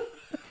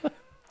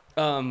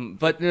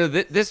 But no,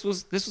 this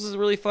was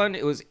really fun.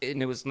 It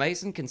was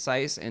nice and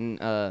concise,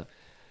 and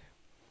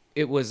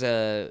it was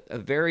a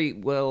very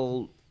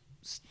well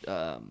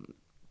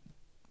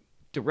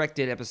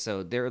directed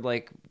episode. There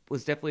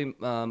was definitely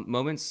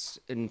moments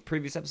in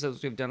previous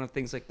episodes we've done of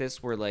things like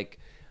this where like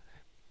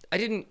I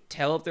didn't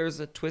tell if there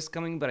was a twist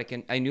coming, but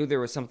I knew there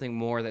was something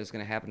more that was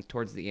going to happen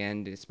towards the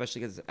end,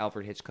 especially because it's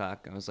Alfred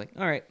Hitchcock. I was like,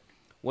 all right,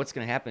 what's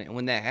going to happen? And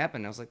when that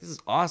happened, I was like, this is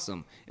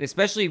awesome. And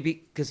especially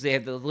because they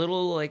have the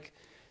little like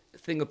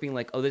thing of being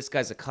like, oh, this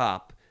guy's a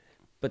cop.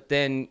 But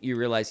then you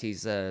realize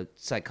he's a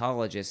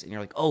psychologist, and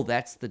you're like, oh,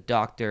 that's the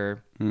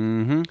doctor.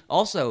 Mm-hmm.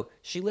 Also,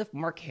 she left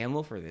Mark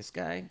Hamill for this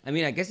guy. I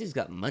mean, I guess he's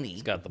got money.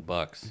 He's got the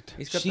bucks.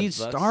 He's got She's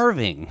the bucks.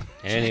 starving.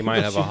 And he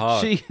might have a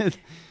hog. She,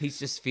 He's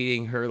just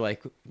feeding her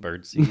like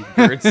Birdseed.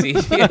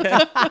 birdseed.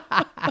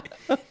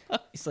 Yeah.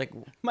 He's like,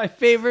 my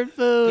favorite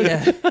food.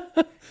 yeah.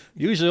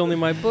 Usually only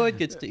my boy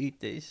gets to eat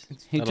these.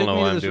 He I took don't know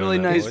me why to I'm this doing really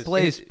that nice voice.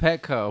 place,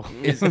 Petco.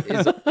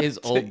 His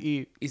old.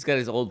 eat. He's got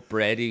his old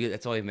bread.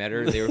 That's all he met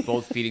her. They were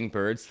both feeding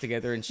birds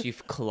together, and she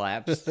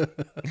collapsed.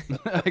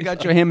 I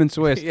got your ham and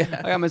Swiss.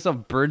 Yeah. I got myself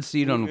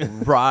birdseed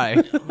on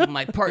rye.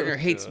 My partner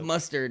hates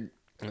mustard.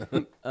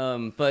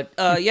 But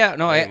yeah,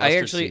 no, I mustard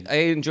actually seeds. I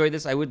enjoyed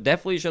this. I would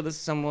definitely show this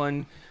to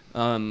someone.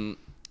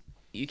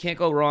 You can't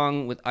go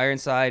wrong with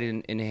Ironside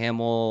and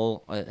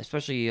Hamill,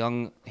 especially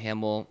young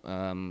Hamill.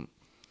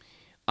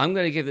 I'm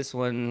gonna give this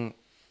one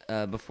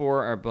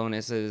before our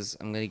bonuses.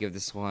 I'm gonna give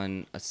this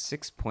one a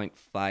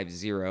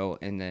 6.50,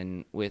 and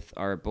then with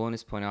our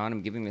bonus point on,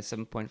 I'm giving it a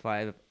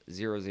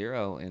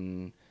 7.500.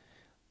 And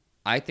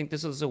I think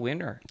this was a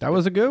winner. That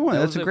was a good one.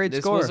 That's a great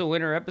This score. was a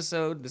winner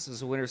episode. This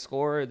was a winner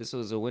score. This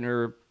was a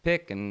winner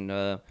pick. And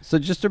So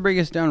just to bring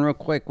us down real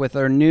quick with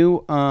our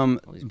new bring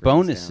us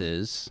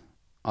bonuses,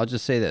 I'll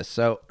just say this.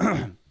 So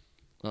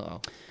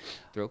uh-oh.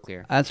 Throw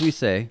clear. as we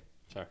say,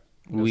 Sorry.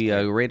 we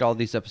rate all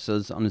these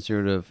episodes on a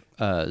 0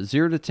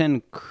 to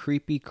 10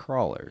 creepy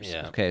crawlers.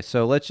 Yeah. Okay,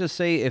 so let's just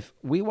say if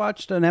we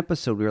watched an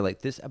episode, we were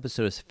like, this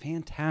episode is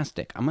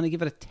fantastic. I'm going to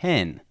give it a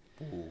 10.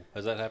 Ooh.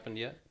 Has that happened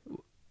yet?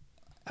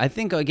 I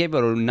think I gave it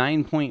a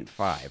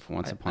 9.5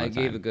 once upon I a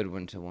time. gave a good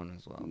one to one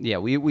as well. Yeah,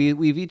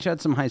 we've each had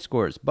some high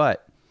scores,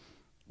 but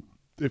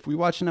if we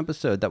watch an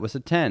episode that was a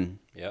 10,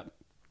 Yeah.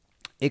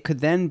 it could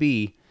then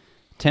be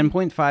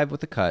 10.5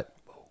 with a cut,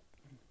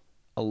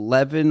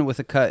 11 with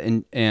a cut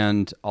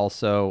and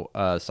also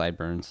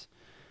sideburns,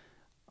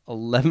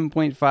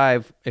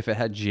 11.5 if it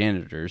had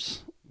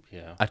janitors,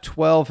 Yeah. a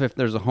 12 if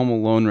there's a Home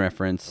Alone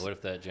reference, What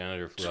if that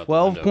janitor flew out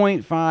the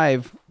window?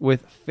 12.5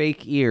 with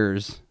fake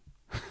ears,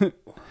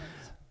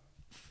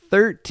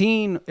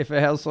 13 if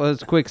it also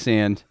has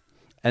quicksand,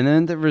 and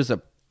then there was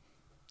a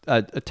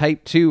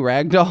type 2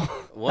 ragdoll.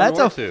 One That's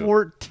or a two?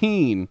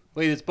 14.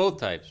 Wait, it's both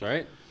types,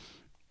 right?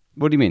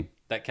 What do you mean?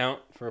 That count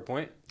for a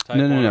point? Type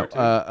No. 1 or 2?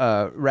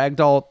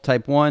 Ragdoll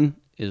type 1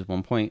 is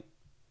 1 point.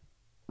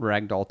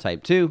 Ragdoll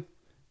type 2.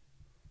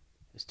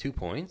 It's 2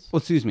 points? Well,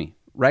 excuse me.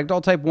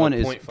 Ragdoll type 1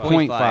 is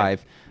 0.5. 0.5.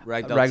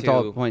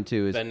 Ragdoll 2. point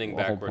 2 is Bending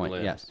a whole backward point.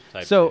 limbs Yes.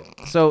 type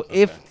So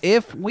 2.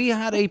 if we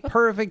had a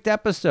perfect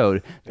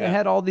episode that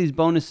had all these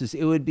bonuses,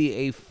 it would be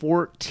a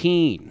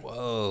 14.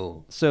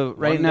 Whoa. So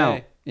right One now,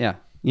 day. yeah.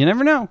 You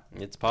never know.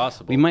 It's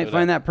possible. We might But,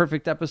 find that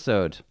perfect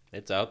episode.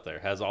 It's out there.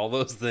 Has all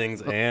those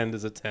things and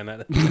is a 10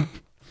 out of 10.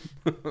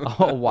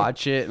 I'll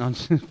watch it and I'll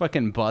just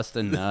fucking bust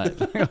a nut.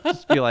 I'll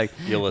just be like,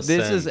 You'll this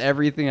is ascend.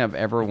 everything I've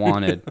ever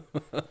wanted.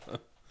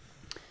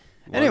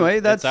 Anyway,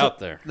 it's that's out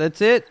there.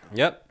 That's it.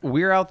 Yep.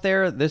 We're out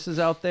there. This is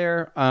out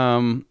there.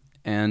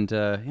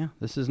 Yeah,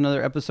 this is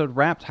another episode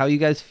wrapped. How you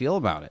guys feel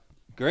about it?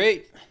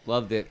 Great.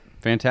 Loved it.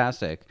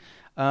 Fantastic.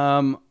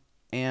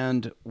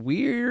 And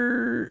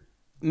we're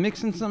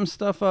mixing some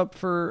stuff up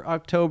for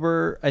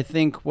October. I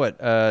think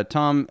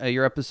Tom,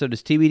 your episode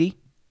is TBD.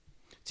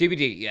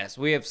 TBD. Yes,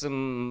 we have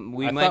some.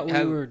 I thought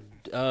we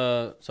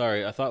were.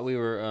 Sorry, I thought we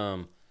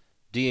were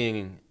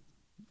D'ing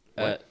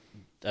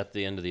at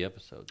the end of the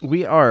episode.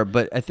 We are,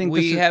 but I think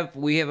we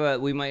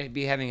might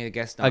be having a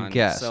guest on. a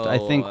guest. So, I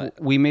think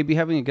we may be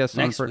having a guest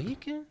Next on for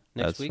weekend.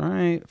 That's week?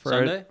 right.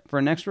 Sunday? For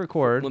our next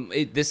record.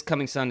 this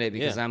coming Sunday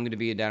because Yeah. I'm going to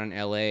be down in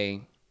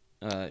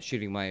LA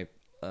shooting my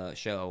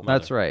show.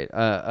 That's right.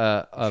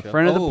 A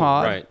friend of the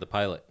pod. Right, the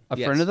pilot. A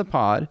Yes. friend of the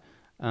pod.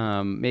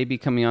 May be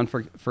coming on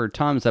for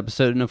Tom's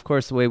episode, and of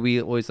course, the way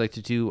we always like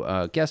to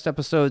do guest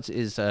episodes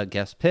is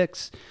guest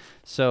picks.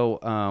 So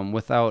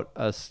without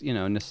us,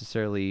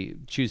 necessarily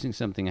choosing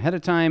something ahead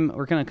of time,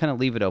 we're gonna kind of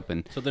leave it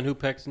open. So then who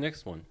picks the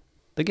next one?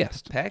 The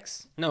guest,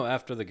 Pex? No,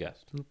 after the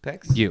guest. Who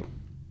Pex? you.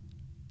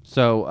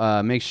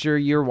 So make sure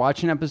you're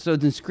watching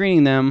episodes and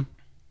screening them.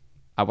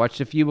 I watched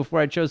a few before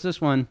I chose this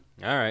one.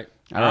 All right.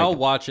 All right. I'll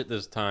watch it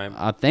this time.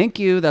 Thank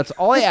you. That's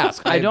all I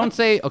ask. I don't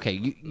say okay.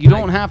 You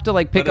don't have to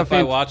like pick But a if I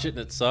fan. watch it and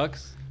it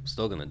sucks, I'm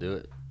still gonna do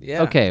it.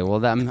 Yeah. Okay,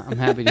 well, I'm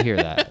happy to hear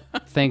that.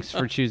 Thanks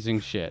for choosing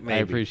shit. I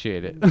Maybe.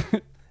 appreciate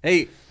it.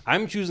 Hey,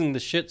 I'm choosing the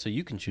shit, so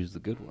you can choose the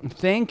good one.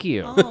 Thank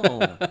you.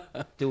 Oh,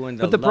 doing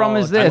the But the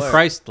problem is Lord this. I'm work.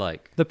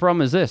 Christ-like. The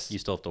problem is this. You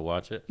still have to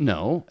watch it.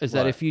 No, is that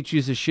What? if you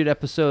choose a shit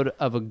episode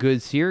of a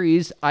good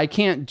series, I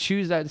can't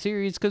choose that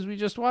series because we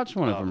just watched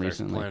one of them There's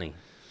recently. plenty.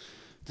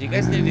 Do you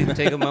guys need to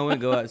take a moment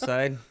and go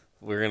outside?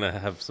 We're gonna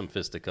have some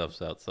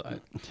fisticuffs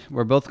outside.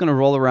 We're both gonna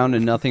roll around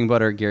in nothing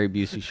but our Gary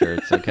Busey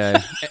shirts. Okay,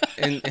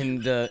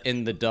 in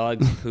the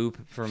dog's poop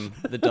from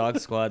the dog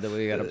squad that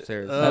we got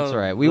upstairs. that's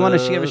right. We want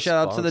to give a the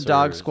shout out to the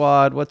dog sponsors.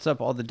 squad. What's up,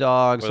 all the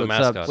dogs? We're the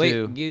What's up mascots. Wait,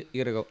 to you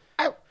gotta go.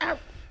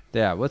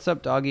 yeah? What's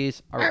up,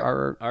 doggies? I'm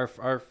Our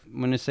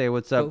gonna say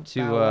what's up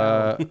Go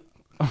bow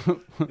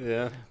to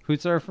yeah.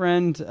 who's our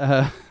friend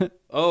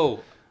Oh,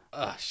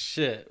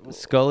 shit.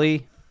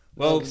 Scully.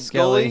 Well,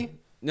 Skelly. Scully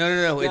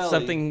No, it's Skelly.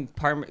 something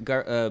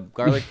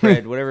garlic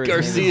bread, whatever. his name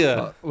is.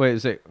 Garcia. Wait,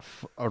 is it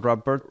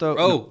Roberto?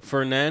 Oh,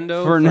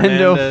 Fernando.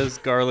 Fernando. Fernandez,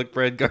 garlic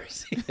bread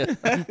Garcia.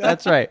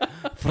 That's right.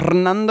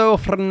 Fernando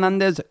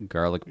Fernandez,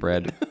 garlic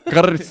bread,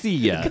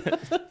 Garcia.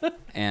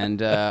 And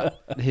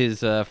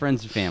his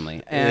friends and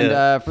family. And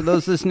Yeah. for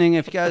those listening,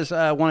 if you guys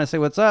want to say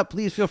what's up,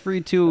 please feel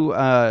free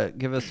to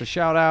give us a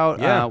shout out.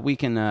 Yeah. We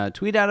can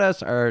tweet at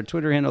us. Our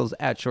Twitter handle is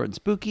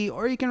 @shortandspooky,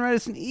 or you can write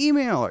us an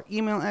email. Our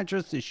email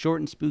address is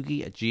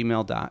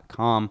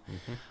shortandspooky@gmail.com.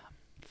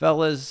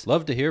 Fellas,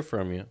 Love to hear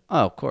from you.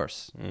 oh, of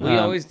course. We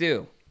always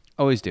do.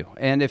 Always do.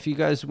 And if you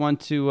guys want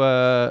to,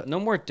 No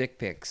more dick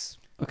pics.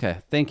 okay,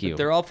 thank you.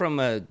 They're all from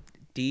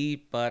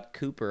D.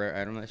 Cooper.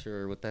 I'm not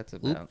sure what that's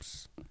about.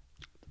 Oops.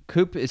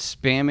 Coop is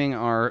spamming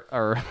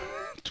our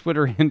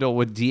Twitter handle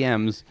with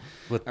DMs.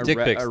 With A, dick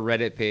pics. a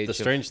Reddit page. The of-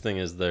 strange thing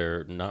is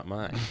they're not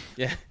mine.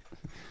 yeah,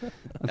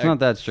 It's not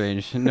that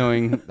strange,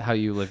 knowing how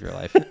you live your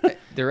life.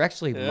 they're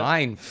actually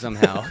mine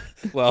somehow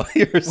Well,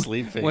 you're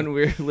sleeping. when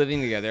we're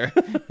living together.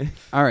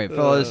 All right,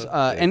 fellas.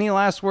 Any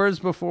last words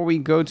before we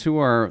go to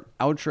our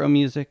outro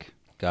music?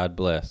 God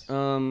bless.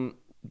 Don't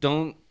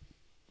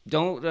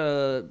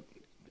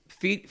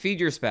feed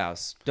your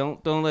spouse.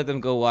 Don't let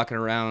them go walking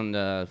around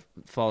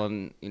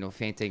falling,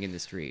 fainting in the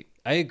street.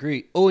 I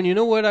agree. Oh, and you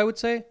know what I would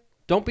say?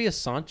 Don't be a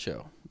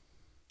Sancho.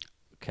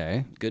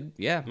 Okay. Good,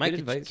 yeah. Might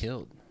good get you advice.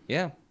 killed.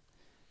 Yeah,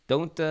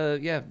 don't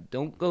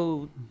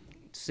go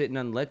sitting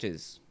on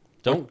ledges.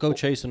 Don't go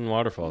chasing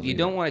waterfalls. You either.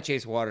 don't want to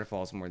chase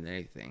waterfalls more than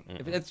anything.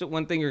 If that's the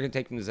one thing you're gonna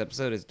take from this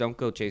episode is don't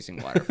go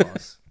chasing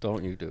waterfalls.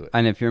 Don't you do it.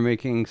 And if you're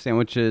making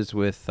sandwiches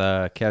with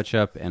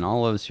ketchup and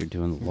olives, you're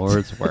doing the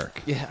Lord's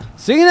work. Yeah.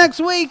 See you next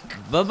week.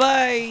 Bye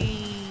bye.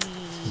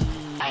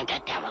 Find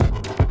the devil.